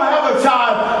said we're going to have a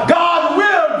child, God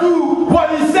will do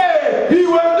what he said he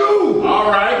will do.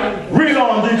 All right. Read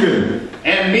on, deacon.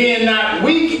 And being not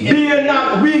weak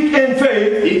in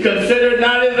faith, he considered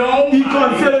not his own he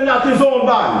body, considered not his own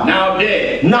body. now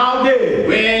dead.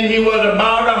 When he was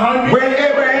about 100, when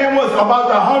Abraham was about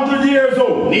 100 years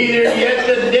old, neither yet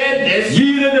the deadness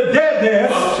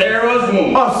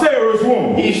of Sarah's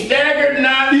womb. He staggered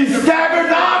not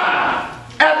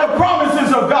at the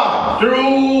promises of God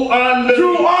through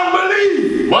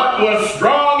unbelief. But was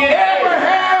strong in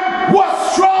Abraham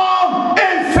was strong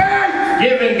in faith,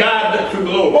 giving God the true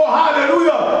glory. Oh,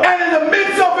 hallelujah. And in the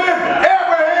midst of it,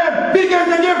 Abraham began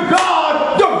to give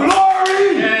God the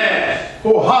glory. Yes.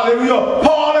 Oh, hallelujah.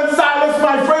 Paul and Silas,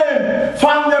 my friend,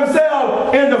 found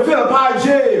themselves in the Philippi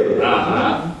jail.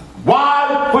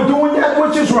 Why? For doing that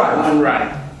which is right.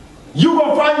 Right. You're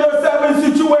going to find yourself in a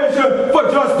situation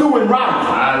for just doing right.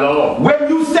 My Lord. When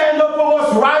you stand up for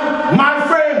what's right, my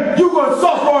friend, you're going to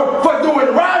suffer for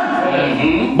doing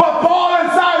right. But Paul and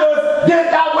Silas did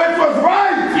that which was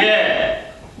right.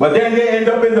 Yeah. But then they end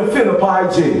up in the Philippi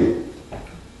jail.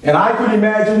 And I could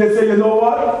imagine they say, you know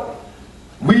what?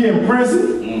 We in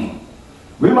prison.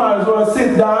 We might as well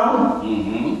sit down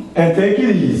and take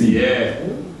it easy. Yeah.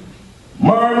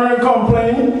 Murmur and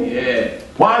complain. Yeah.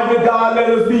 Why did God let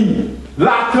us be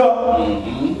locked up?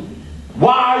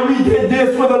 Why we did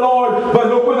this for the Lord, but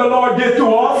look what the Lord did to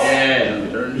us? Yeah.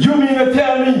 You mean to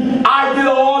tell me I did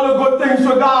all the good things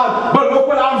for God, but look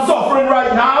what I'm suffering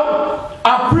right now?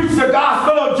 I preach the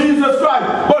gospel of Jesus Christ,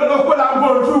 but look what I'm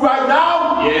going through right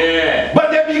now? Yeah. But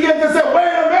they begin to say, wait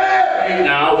a minute. Wait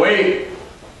now, wait.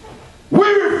 We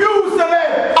refuse to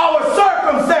let our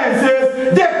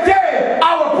circumstances dictate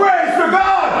our praise for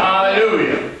God.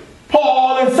 Hallelujah.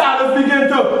 Paul and Silas begin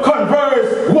to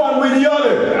converse one with the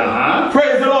other.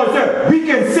 Praise the Lord. We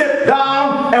can sit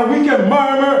down and we can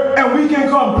murmur and we can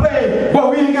complain, but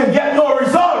we can get no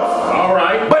results. All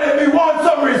right. But if we want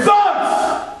some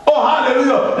results, oh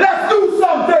hallelujah, let's do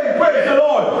something, praise the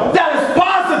Lord, that is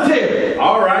positive.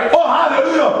 All right. Oh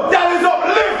hallelujah, that is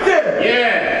uplifting.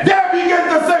 Yeah. They begin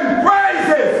to sing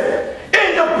praises in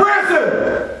the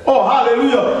prison. Oh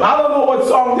hallelujah. I don't know what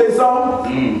song they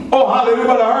sung. Oh hallelujah,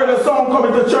 but I heard a song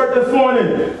coming to church this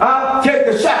morning. I take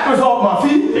the shackles off my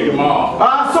feet. Take them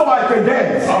off. So I can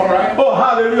dance. All right. Oh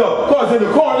hallelujah. Because in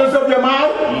the corners of your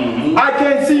mind, I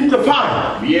can't seem to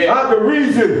find the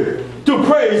reason to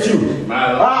praise you.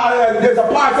 There's a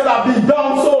part that I've been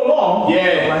down so long.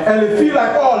 Yeah. And it feels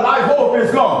like all life hope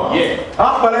is gone. Yeah.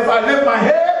 But if I lift my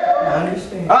head,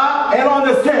 and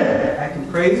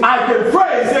understand, I can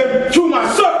praise him through my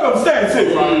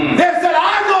circumstances. They said,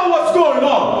 I know what's going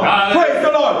on. Praise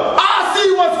the Lord. I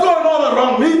see what's going on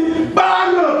around me, but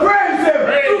I'm going to praise him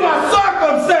through my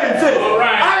circumstances. All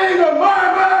right. I ain't going to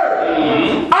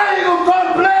murmur. I ain't going to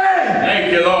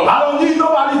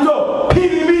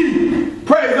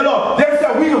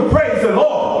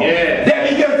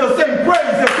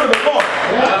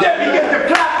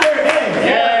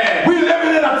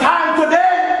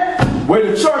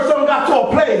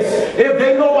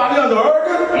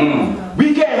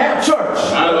We can't have church.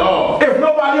 If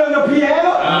nobody on the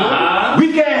piano,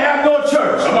 we can't have no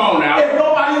church. Come on now. If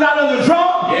nobody not on the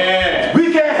drum,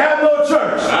 we can't have no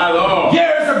church.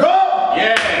 Years ago,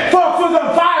 folks was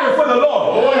on fire for the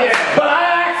Lord. But I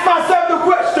asked myself the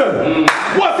question,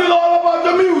 what's it all about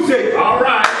the music?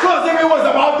 Because if it was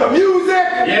about the music,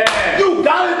 you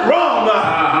got it wrong.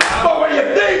 But when you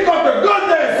think of the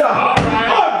goodness of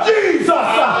Jesus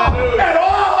and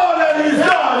all that he's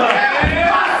done,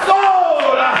 my soul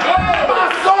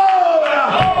cries out,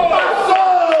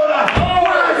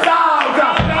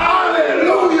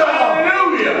 hallelujah.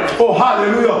 Oh,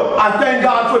 hallelujah. I thank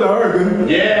God for the organ,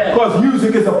 because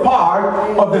music is a part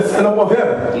of the setup of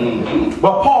heaven.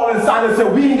 But Paul and Silas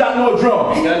said, we ain't got no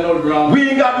drums. We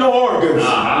ain't got no organs.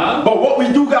 But what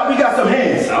we do got, we got some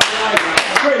hands.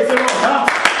 Praise the Lord.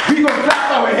 We gonna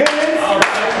clap our hands,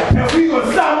 and we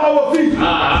gonna stomp our feet.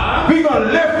 We gonna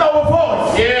lift our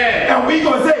voice, and we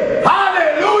gonna say,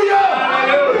 hallelujah,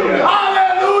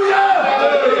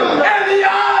 hallelujah,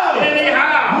 anyhow,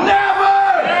 never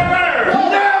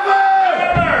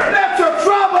let your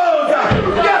troubles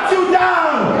get you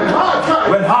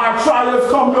down. When hard trials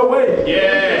come your way,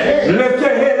 lift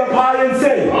your head up high and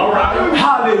say,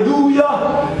 hallelujah.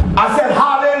 I said,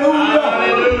 hallelujah,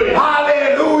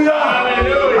 hallelujah,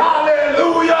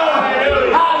 hallelujah,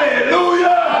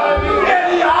 hallelujah,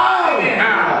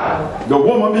 anyhow. The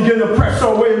woman began to press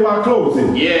her way in my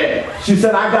clothing. She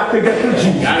said, I got to get to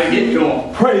Jesus. Gotta get to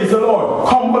him. Praise the Lord.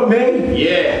 Come with me.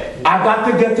 I got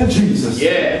to get to Jesus.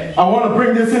 I want to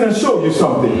bring this in and show you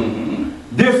something.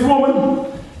 This woman,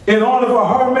 in order for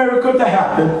her miracle to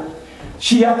happen,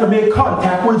 she had to make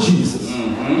contact with Jesus.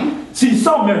 See,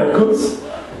 some miracles,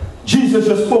 Jesus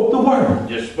just spoke the word.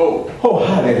 Just spoke. Oh,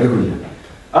 hallelujah.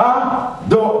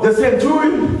 The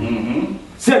centurion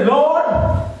said, Lord,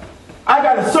 I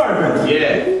got a servant.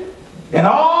 And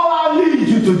all I need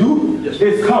you to do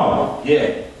is come.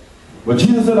 But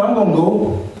Jesus said, I'm going to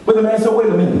go. But the man said, wait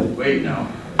a minute. Wait now.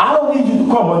 I don't need you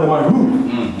to come under my roof.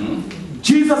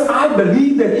 Jesus, I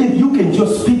believe that if you can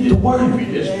just speak the word.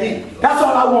 That's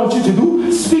all I want you to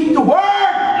do. Speak the word.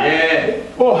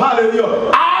 Oh, hallelujah.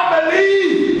 I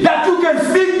believe that you can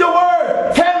speak the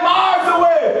word 10 miles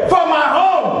away from my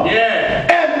home.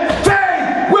 And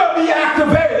faith will be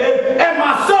activated and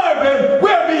my servant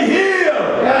will be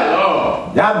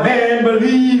healed. That man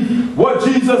believed what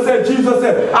Jesus said. Jesus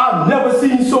said, I've never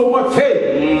seen so much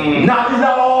faith. Not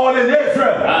all in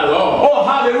Israel. Oh,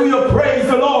 hallelujah. Praise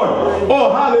the Lord.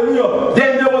 Oh, hallelujah.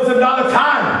 Then there was another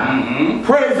time.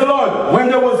 Praise the Lord. When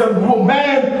there was a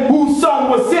man whose son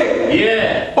was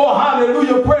sick. Oh,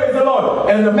 hallelujah. Praise the Lord.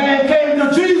 And the man came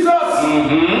to Jesus.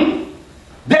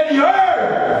 Then he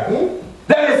heard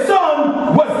that his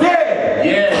son was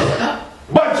dead.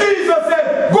 But Jesus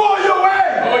said, go your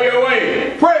way. Go your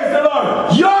way. Praise the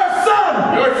Lord. Your son.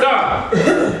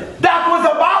 That was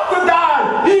about to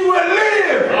die. He will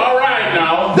live. All right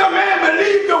now. The man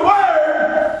believed the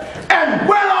word and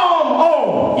went on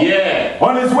home.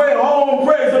 On his way home,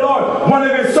 praise the Lord, one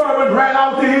of his servants ran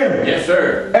out to him.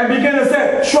 And began to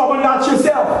say, trouble not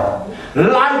yourself.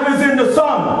 Life is in the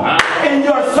son. In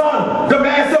your son. The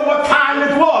man said what time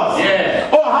it was.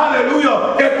 Oh,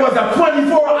 hallelujah. It was a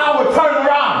 24-hour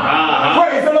turnaround.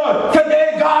 Praise the Lord.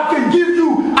 Today God can give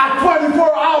you a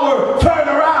 24-hour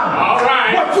turnaround. All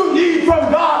right. What you need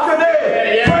from God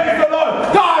today. Praise the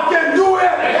Lord. God can do it. I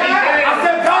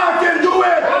said God can do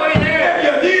it. If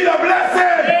you need a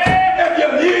blessing, if you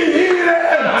need healing,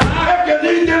 if you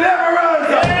need deliverance,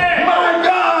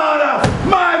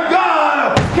 my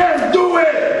God can do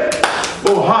it.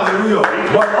 Oh, hallelujah.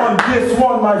 But on this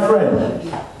one, my friend,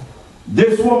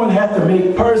 this woman had to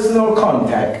make personal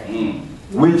contact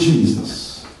with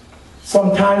Jesus.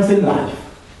 Sometimes in life,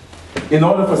 in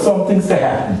order for some things to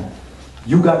happen,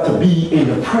 you got to be in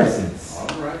the presence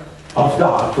of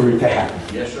God for it to happen.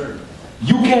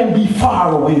 You can't be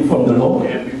far away from the Lord.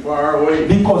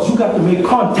 Because you got to make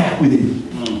contact with Him.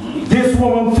 This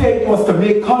woman's faith was to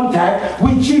make contact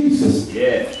with Jesus.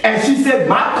 And she said,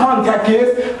 my contact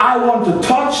is, I want to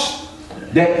touch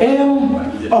the hem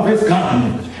of His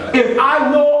garment. If I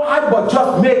know I but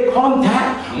just make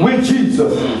contact with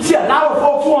Jesus. See, a lot of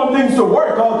folks want things to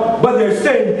work out, but they're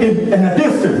staying in a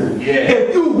distance.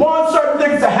 If you want certain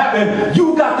things to happen,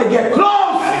 you got to get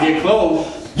close.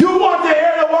 You want to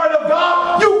hear the word of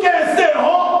God, you can't stay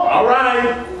home. All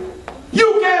right.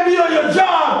 You can't be on your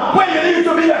job when you need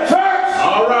to be at church.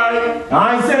 All right.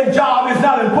 I ain't saying job is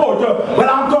not important, but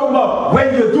I'm talking about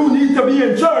when you do need to be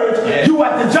in church, you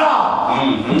at the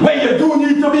job. When you do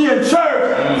need to be in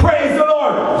church, praise the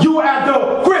Lord, you at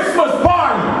the Christmas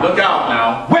party. Look out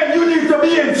now. When you need to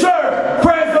be in church,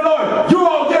 praise the Lord, you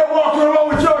out there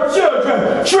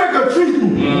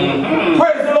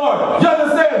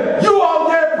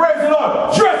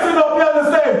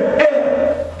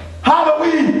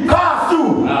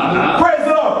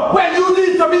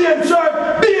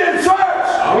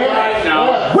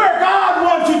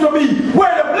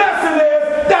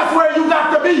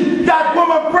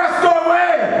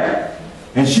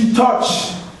And she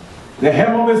touched the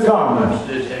hem of his garment.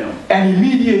 And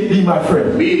immediately, my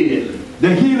friend,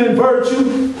 the healing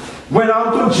virtue went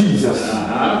out to Jesus.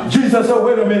 Jesus said,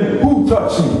 wait a minute, who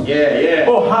touched me?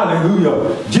 Oh,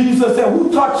 hallelujah. Jesus said,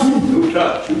 who touched me? Who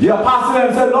touched you? The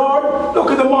apostle said, Lord, look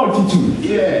at the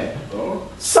multitude.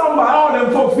 Somebody, all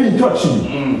them folks being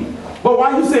touching. But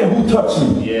why are you saying who touched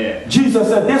me? Jesus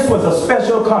said this was a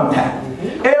special contact.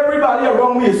 Everybody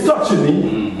around me is touching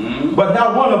me, but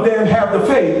not one of them have the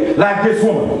faith like this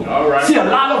woman. See, a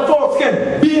lot of folks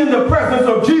can be in the presence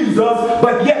of Jesus,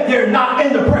 but yet they're not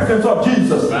in the presence of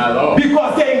Jesus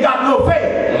because they ain't got no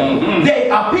faith. They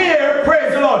appear,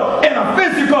 praise the Lord, in a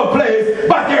physical place,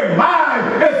 but their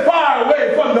mind is far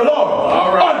away from the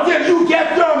Lord. Until you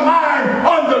get your mind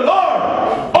on the Lord,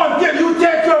 until you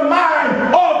take your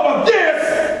mind off of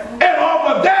this and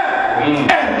off of that,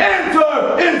 and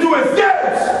enter into his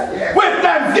gates with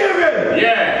thanksgiving,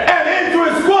 and into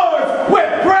his courts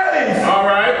with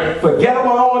praise. Forget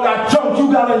about all that junk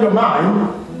you got in your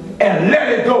mind and let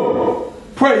it go.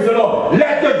 Praise the Lord.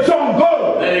 Let the junk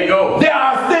go. Let it go. There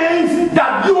are things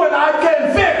that you and I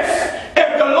can fix.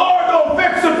 If the Lord don't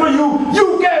fix it for you,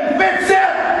 you can fix it.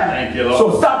 Thank you, Lord.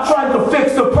 So stop trying to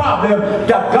fix the problem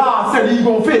that God said he's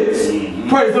going to fix.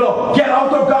 Praise the Lord. Get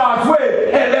out of God's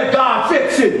way and let God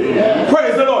fix it.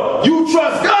 Praise the Lord. You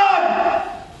trust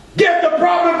God. Get the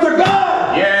problem to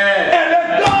God. And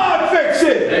let God fix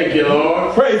it. Thank you,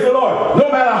 Lord. Praise the Lord.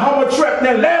 No matter how much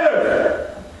threatening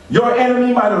letter your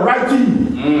enemy might write to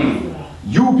you,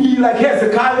 you be like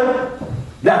Hezekiah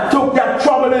that took that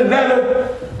troubling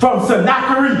letter from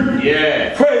Sennacherib.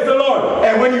 Praise the Lord.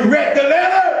 And when you read the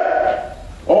letter,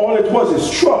 all it was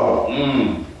is trouble.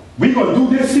 We're going to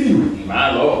do this to you.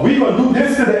 My Lord. We're going to do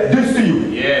this to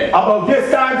you. About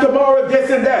this time tomorrow, this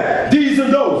and that. These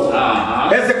and those.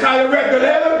 Hezekiah read the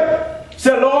letter.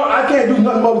 Said, Lord, I can't do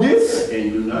nothing about this.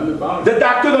 Can't do nothing about it. The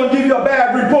doctor don't give you a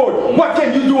bad report. What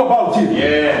can you do about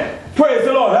it? Praise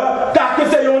the Lord. Doctor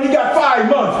say you only got 5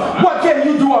 months. What can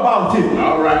you do about it?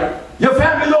 Your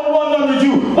family don't want none of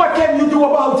you. What can you do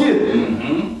about it?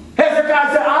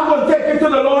 Hezekiah said, I'm going to take it to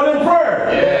the Lord in prayer.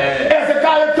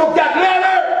 Hezekiah took that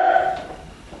letter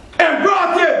and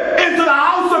brought it into the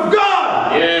house of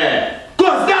God.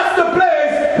 Because that's the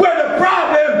place where the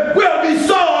problem will be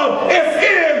solved. It's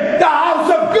in the house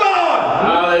of God.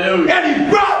 Hallelujah. And he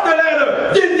brought the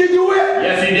letter. Didn't he do it?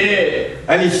 Yes, he did.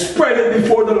 And he spread it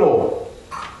before the Lord.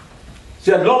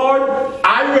 Said, Lord,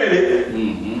 I read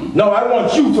it. Now I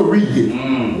want you to read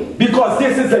it. Because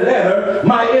this is the letter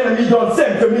my enemy don't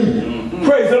send to me.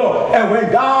 Praise the Lord. And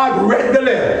when God read the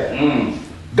letter,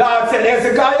 God said,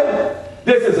 Hezekiah,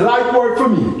 this is light work for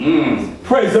me.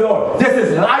 Praise the Lord. This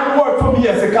is light work for me,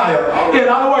 Hezekiah. In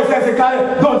other words,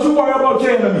 Hezekiah, don't you worry about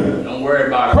your enemy. Don't worry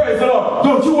about it. Praise the Lord.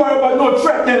 Don't you worry about no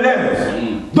threatening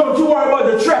letters. Don't you worry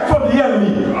about the threat from the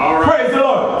enemy. Praise the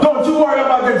Lord. Don't you worry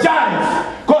about the giants.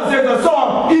 Because there's a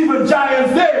song, even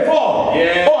giants they fall.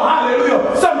 Oh,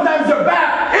 hallelujah. Sometimes your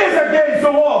back is against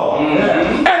the wall.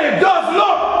 And it does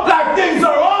look like things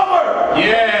are over.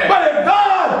 But if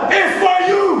God is for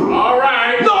you,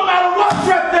 no matter what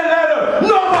threatening letter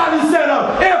nobody sent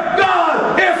up, if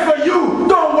God is for you,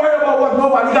 don't worry about what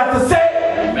nobody got to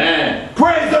say.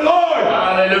 Praise the Lord.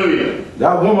 Hallelujah.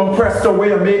 That woman pressed her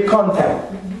way and made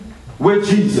contact with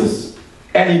Jesus.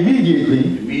 And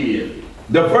immediately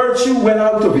the virtue went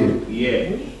out of him.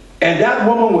 And that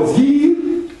woman was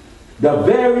healed the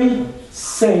very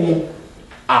same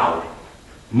hour.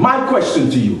 My question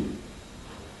to you,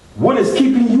 what is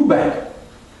keeping you back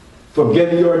from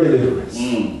getting your deliverance?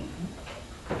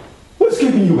 What's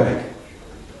keeping you back?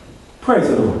 Praise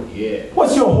the Lord.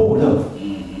 What's your hold up?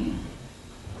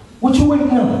 What you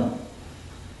waiting on?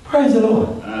 Praise the Lord.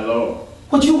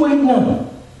 What you waiting on?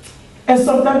 And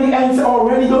sometimes the answer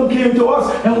already don't came to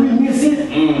us and we miss it.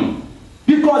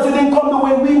 Because it didn't come the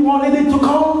way we wanted it to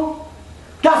come.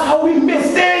 That's how we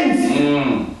miss things.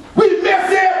 We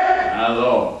miss it.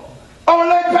 Our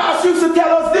late pastor used to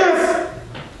tell us this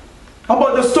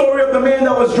about the story of the man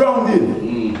that was drowned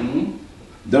in.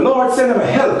 The Lord sent him a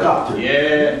helicopter.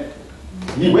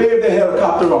 He waved the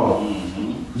helicopter on.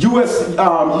 USA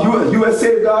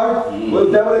Guard,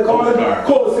 what's that what they call it?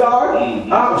 Coast Guard.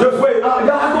 Just wait, y'all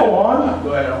go on.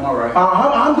 Go ahead, I'm all right.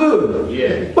 I'm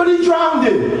good. But he drowned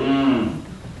it.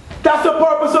 That's the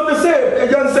purpose of the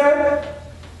save. You understand?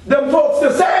 Them folks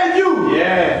to save you.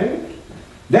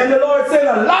 Then the Lord sent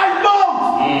a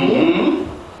lifeboat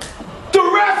to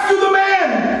rescue the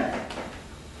man.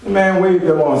 The man waved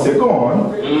them on and said, go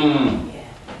on.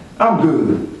 I'm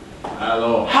good.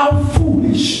 How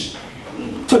foolish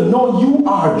to know you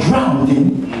are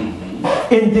drowning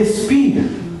in despair.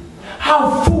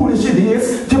 how foolish it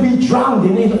is to be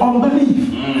drowned in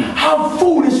unbelief. How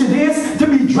foolish it is to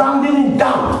be drowned in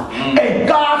doubt. And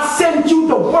God sent you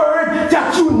the word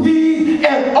that you need,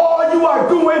 and all you are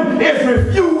doing is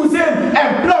refusing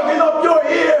and plugging up your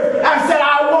ears and said,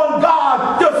 I want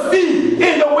God to speak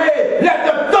in the way. Let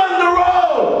the thunder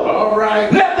roll. All right.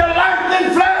 Let the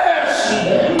lightning flash.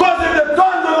 Because if the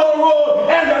thunder don't roll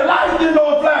and the lightning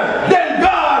don't flash, then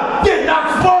God did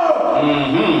not spoil.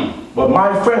 But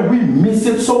my friend, we miss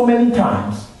it so many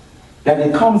times that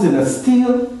it comes in a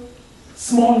still,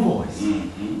 small voice.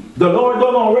 The Lord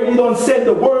already done said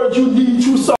the word you need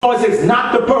through songs. It's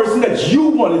not the person that you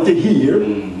wanted to hear.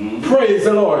 Praise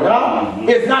the Lord. Huh?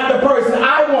 It's not the person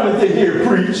I wanted to hear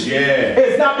preach. Yeah.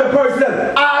 It's not the person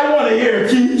that I want to hear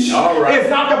teach. All right. It's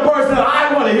not the person that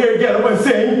I want to hear get up and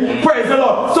sing. Praise the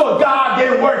Lord. So God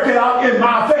didn't work it out in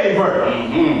my favor.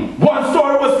 One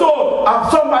story was told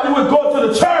of somebody would go to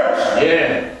the church.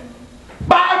 Yeah.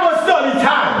 Bible study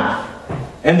time.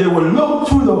 And they would look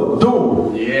through the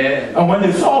door. Yeah. And when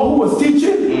they saw who was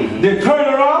teaching, they turned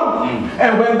around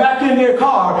and went back in their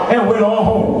car and went on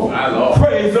home. My Lord.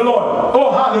 Praise the Lord.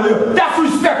 Oh, hallelujah. That's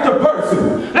respect of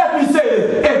person. Let me say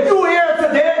this. If you here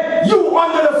today, you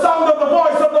under the sound of the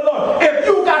voice of the Lord. If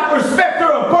you got respect of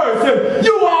a person,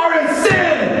 you are in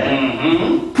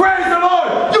sin. Praise the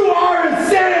Lord. You are in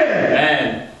sin.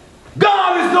 Man.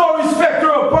 God is no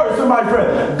respecter of person, my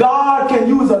friend. God can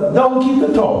use a donkey to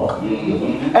talk.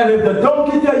 And if the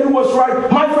donkey tell you what's right,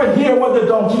 my friend, hear what the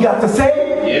donkey got to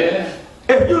say. Yeah.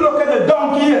 If you look at the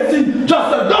donkey and see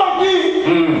just a donkey,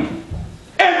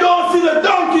 and don't see the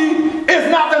donkey, it's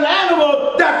not an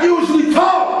animal that usually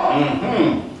talk.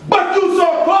 But you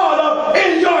so caught up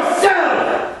in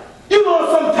yourself. You know,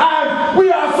 sometimes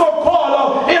we are so caught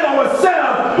up in our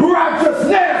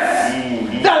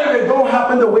self-righteousness that if it don't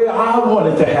happen the way I want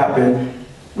it to happen,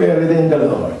 well, it ain't the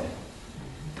Lord.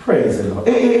 Praise the Lord.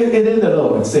 It ain't the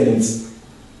Lord, saints.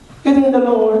 It ain't the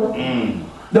Lord.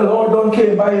 The Lord done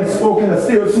came by and spoke in a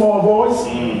still small voice.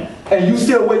 And you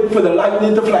still waiting for the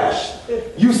lightning to flash.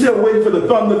 You still waiting for the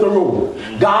thunder to roll.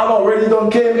 God already done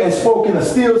came and spoke in a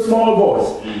still small voice.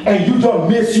 And you don't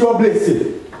miss your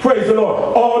blessing. Praise the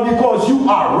Lord. All because you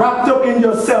are wrapped up in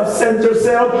your self-centered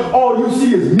self. All you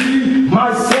see is me,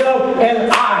 myself,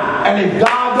 and I. And if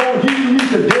God don't heal me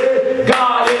today,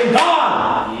 God ain't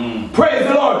God. Praise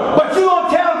the Lord. But you don't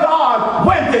tell God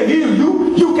when to heal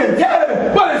you. You can tell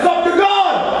him, but it's up to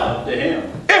God. Up to him.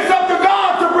 It's up to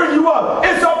God to bring you up.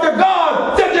 It's up to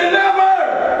God to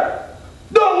deliver.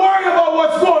 Don't worry about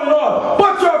what's going on.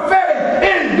 Put your faith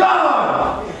in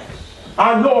God.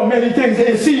 I know many things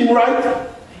ain't seem right.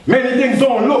 Many things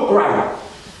don't look right.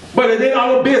 But it ain't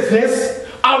our business.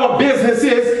 Our business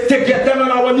is to get them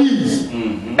on our knees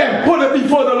and put it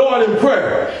before the Lord in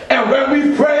prayer. And when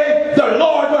we pray, the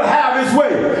Lord will have his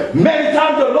way. Many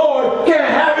times the Lord can't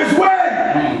have his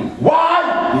way.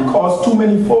 Why? Because too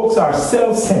many folks are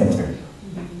self-centered.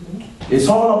 It's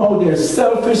all about their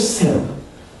selfish self.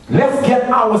 Let's get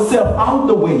ourselves out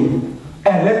the way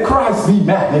and let Christ be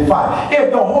magnified. If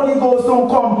the Holy Ghost don't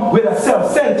come with a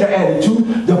self-centered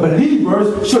attitude, the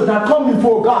believers should not come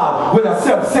before God with a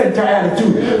self-centered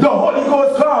attitude. The Holy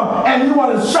Ghost come and you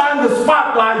want to shine the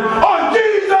spotlight on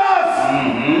Jesus.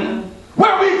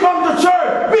 When we come to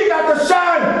church, we got to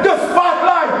shine the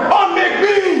spotlight on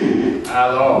McBean.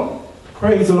 Hello.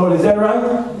 Praise the Lord. Is that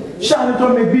right? Shine it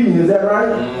on McBean. Is that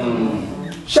right?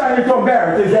 Shine it on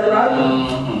Barrett, is that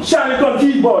right? Shine it on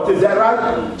keyboards, is that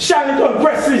right? Shine it on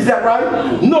Presley, is that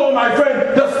right? No, my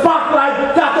friend, the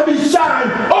spotlight got to be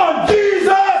shined on Jesus.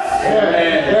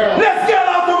 Let's get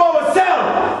out of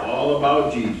ourselves. All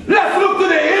about Jesus. Let's look to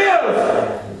the hills.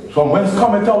 From whence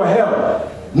cometh our help?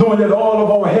 Knowing that all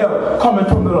of our help cometh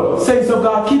from the Lord. Saints of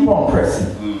God, keep on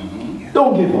pressing.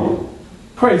 Don't give up.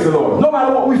 Praise the Lord. No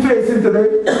matter what we're facing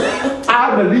today,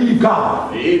 I believe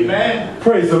God. Amen.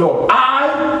 Praise the Lord.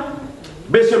 I,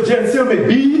 Bishop Gencil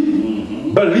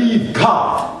McBean, believe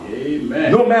God.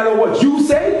 Amen. No matter what you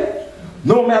say,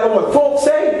 no matter what folks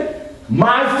say,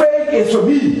 my faith is for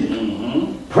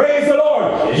me. Praise the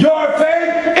Lord. Your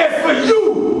faith is for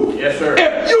you. Yes, sir.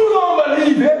 If you don't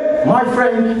believe it, my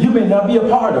friend, you may not be a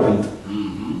part of it.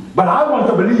 But I want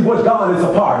to believe what God is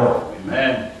a part of.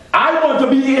 Amen. I want to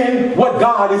be in what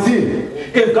God is in.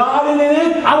 If God isn't in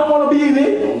it, I don't want to be in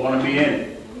it. Don't want to be in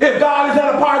it. If God is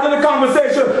not a part of the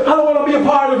conversation, I don't want to be a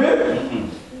part of it.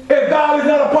 If God is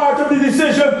not a part of the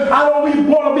decision, I don't even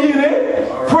want to be in it.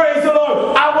 Right. Praise the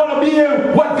Lord. I want to be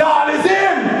in what God is in.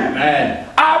 Amen.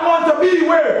 I want to be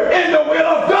where? In the will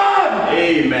of God.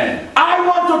 Amen. I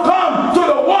want to come to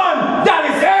the one that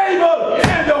is able,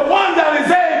 and the one that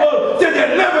is able to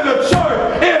deliver the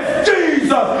church is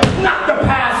Jesus, not the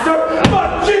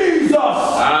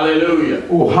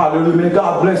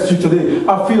today.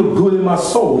 I feel good in my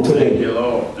soul today. Thank you,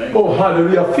 Lord. Thank Oh,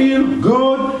 hallelujah. I feel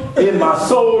good in my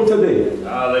soul today.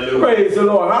 Hallelujah. Praise the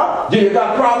Lord. Huh? Do you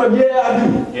got problems? Yeah, I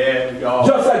do. Yeah, God.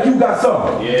 Just like you got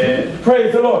some. Yeah.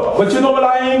 Praise the Lord. But you know what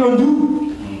I ain't going to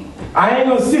do? I ain't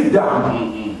going to sit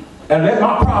down and let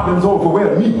my problems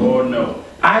overwhelm me. Oh, no.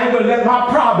 I ain't going to let my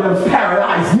problems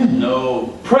paralyze me.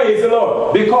 No. Praise the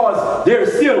Lord. Because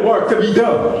there's still work to be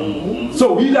done.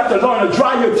 So you got to learn to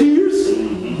dry your tears.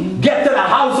 Get to the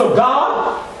house of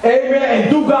God. Amen. And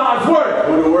do God's work.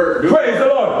 Do the work. Praise the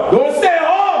Lord. Don't stay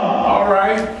home. All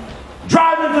right.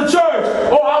 Driving to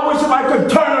church. Oh, I wish if I could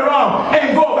turn around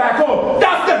and go back home.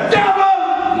 That's the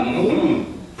devil.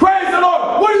 Praise the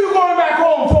Lord. What are you going back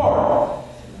home for?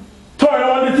 Turn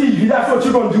on the TV. That's what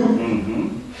you're going to do.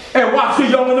 And watch the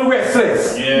Young and the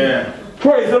Restless. Yeah.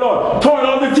 Praise the Lord. Turn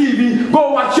on the TV.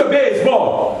 Go watch your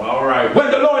baseball. All right. When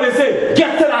the Lord is saying,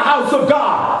 get to the house of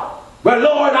God. But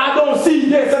Lord, I don't see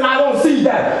this and I don't see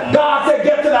that. God said,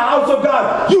 get to the house of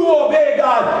God. You obey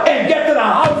God and get to the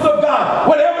house of God.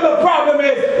 Whatever the problem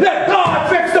is, let God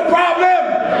fix the problem.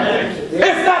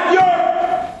 It's not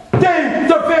your thing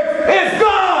to fix. It's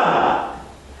God.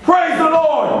 Praise the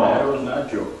Lord. That was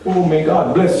not yours. Oh, may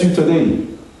God bless you today.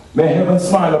 May heaven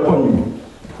smile upon you.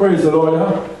 Praise the Lord.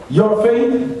 Huh? Your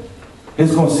faith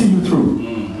is going to see you through.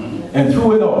 And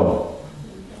through it all,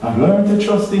 I've learned to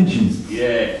trust in Jesus.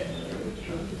 Yeah.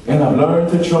 And I've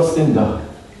learned to trust in God.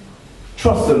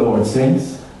 Trust the Lord,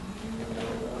 saints.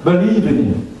 Believe in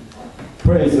Him.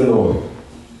 Praise the Lord.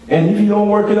 And if you don't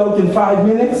work it out in 5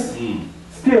 minutes,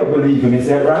 still believe Him. Is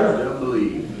that right? Still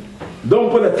believe. Don't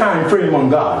put a time frame on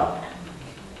God.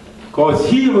 Because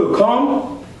He will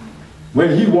come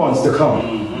when He wants to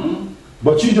come.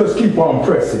 But you just keep on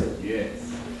pressing. Yes.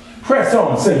 Press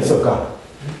on, saints of God.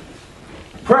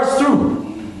 Press through.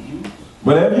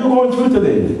 Whatever you're going through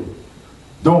today,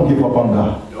 don't give up on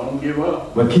God. Don't give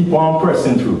up. But keep on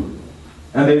pressing through.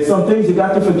 And there's some things you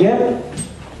got to forget.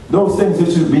 Those things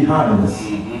that are behind us.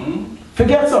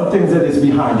 Forget some things that is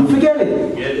behind you. Forget it.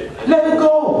 Forget it. Let it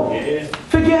go. Yeah.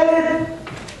 Forget it.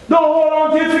 Don't hold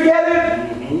on to it. Forget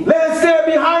it. Let it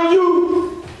stay behind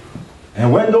you.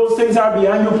 And when those things are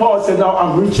behind you, Paul said, now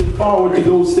I'm reaching forward to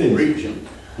those things Reaching.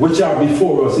 which are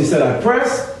before us. He said, I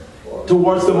press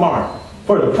towards the mark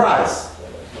for the prize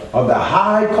of the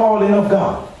high calling of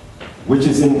God, which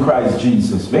is in Christ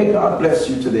Jesus. May God bless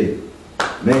you today.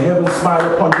 May heaven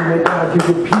smile upon you. May God give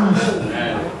you peace.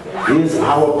 Is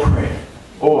our prayer.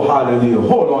 Oh, hallelujah.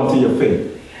 Hold on to your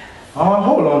faith.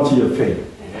 Hold on to your faith.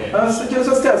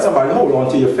 Just tell somebody, hold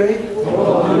on to your faith. Hold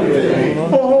on to your faith.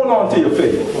 Hold on to your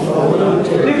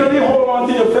faith. Hold on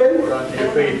to your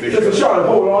faith. Sister Charlotte,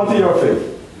 hold on to your faith.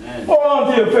 Hold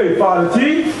on to your faith, Father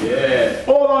T. Yeah.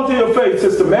 Hold on to your faith,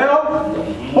 Sister Mel.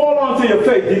 Hold on to your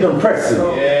faith, Deacon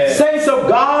Preston. Yeah. Saints of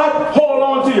God, hold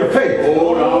on to your faith.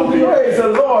 Hold on to your Praise the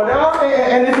Lord.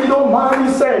 And if you don't mind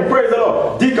me saying, praise the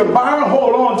Lord. Deacon Byron,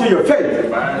 hold on to your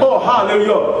faith. Oh,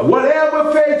 hallelujah.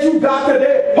 Whatever faith you got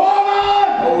today, hold on.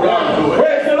 Hold on to it.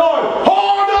 Praise the Lord.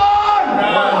 Hold on.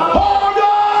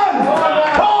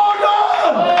 Hold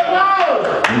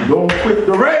on. And don't quit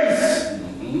the race.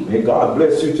 May God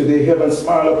bless you today. Heaven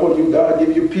smile upon you. God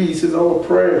give you peace is our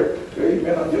prayer.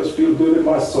 Amen. I just feel good in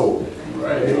my soul.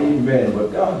 Right. Amen.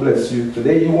 But God bless you.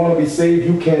 Today you want to be saved,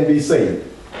 you can be saved.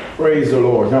 Praise the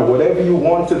Lord. Now whatever you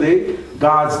want today,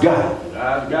 God's got it.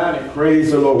 God's got it.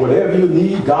 Praise the Lord. Whatever you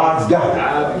need, God's got it.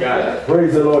 God's got it.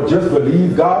 Praise the Lord. Just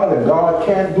believe God, and God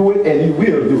can do it, and He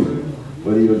will do it.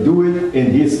 But He'll do it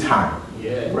in His time.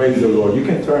 Yeah. Praise the Lord. You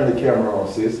can turn the camera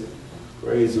off, sis.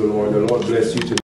 Praise the Lord. The Lord bless you today.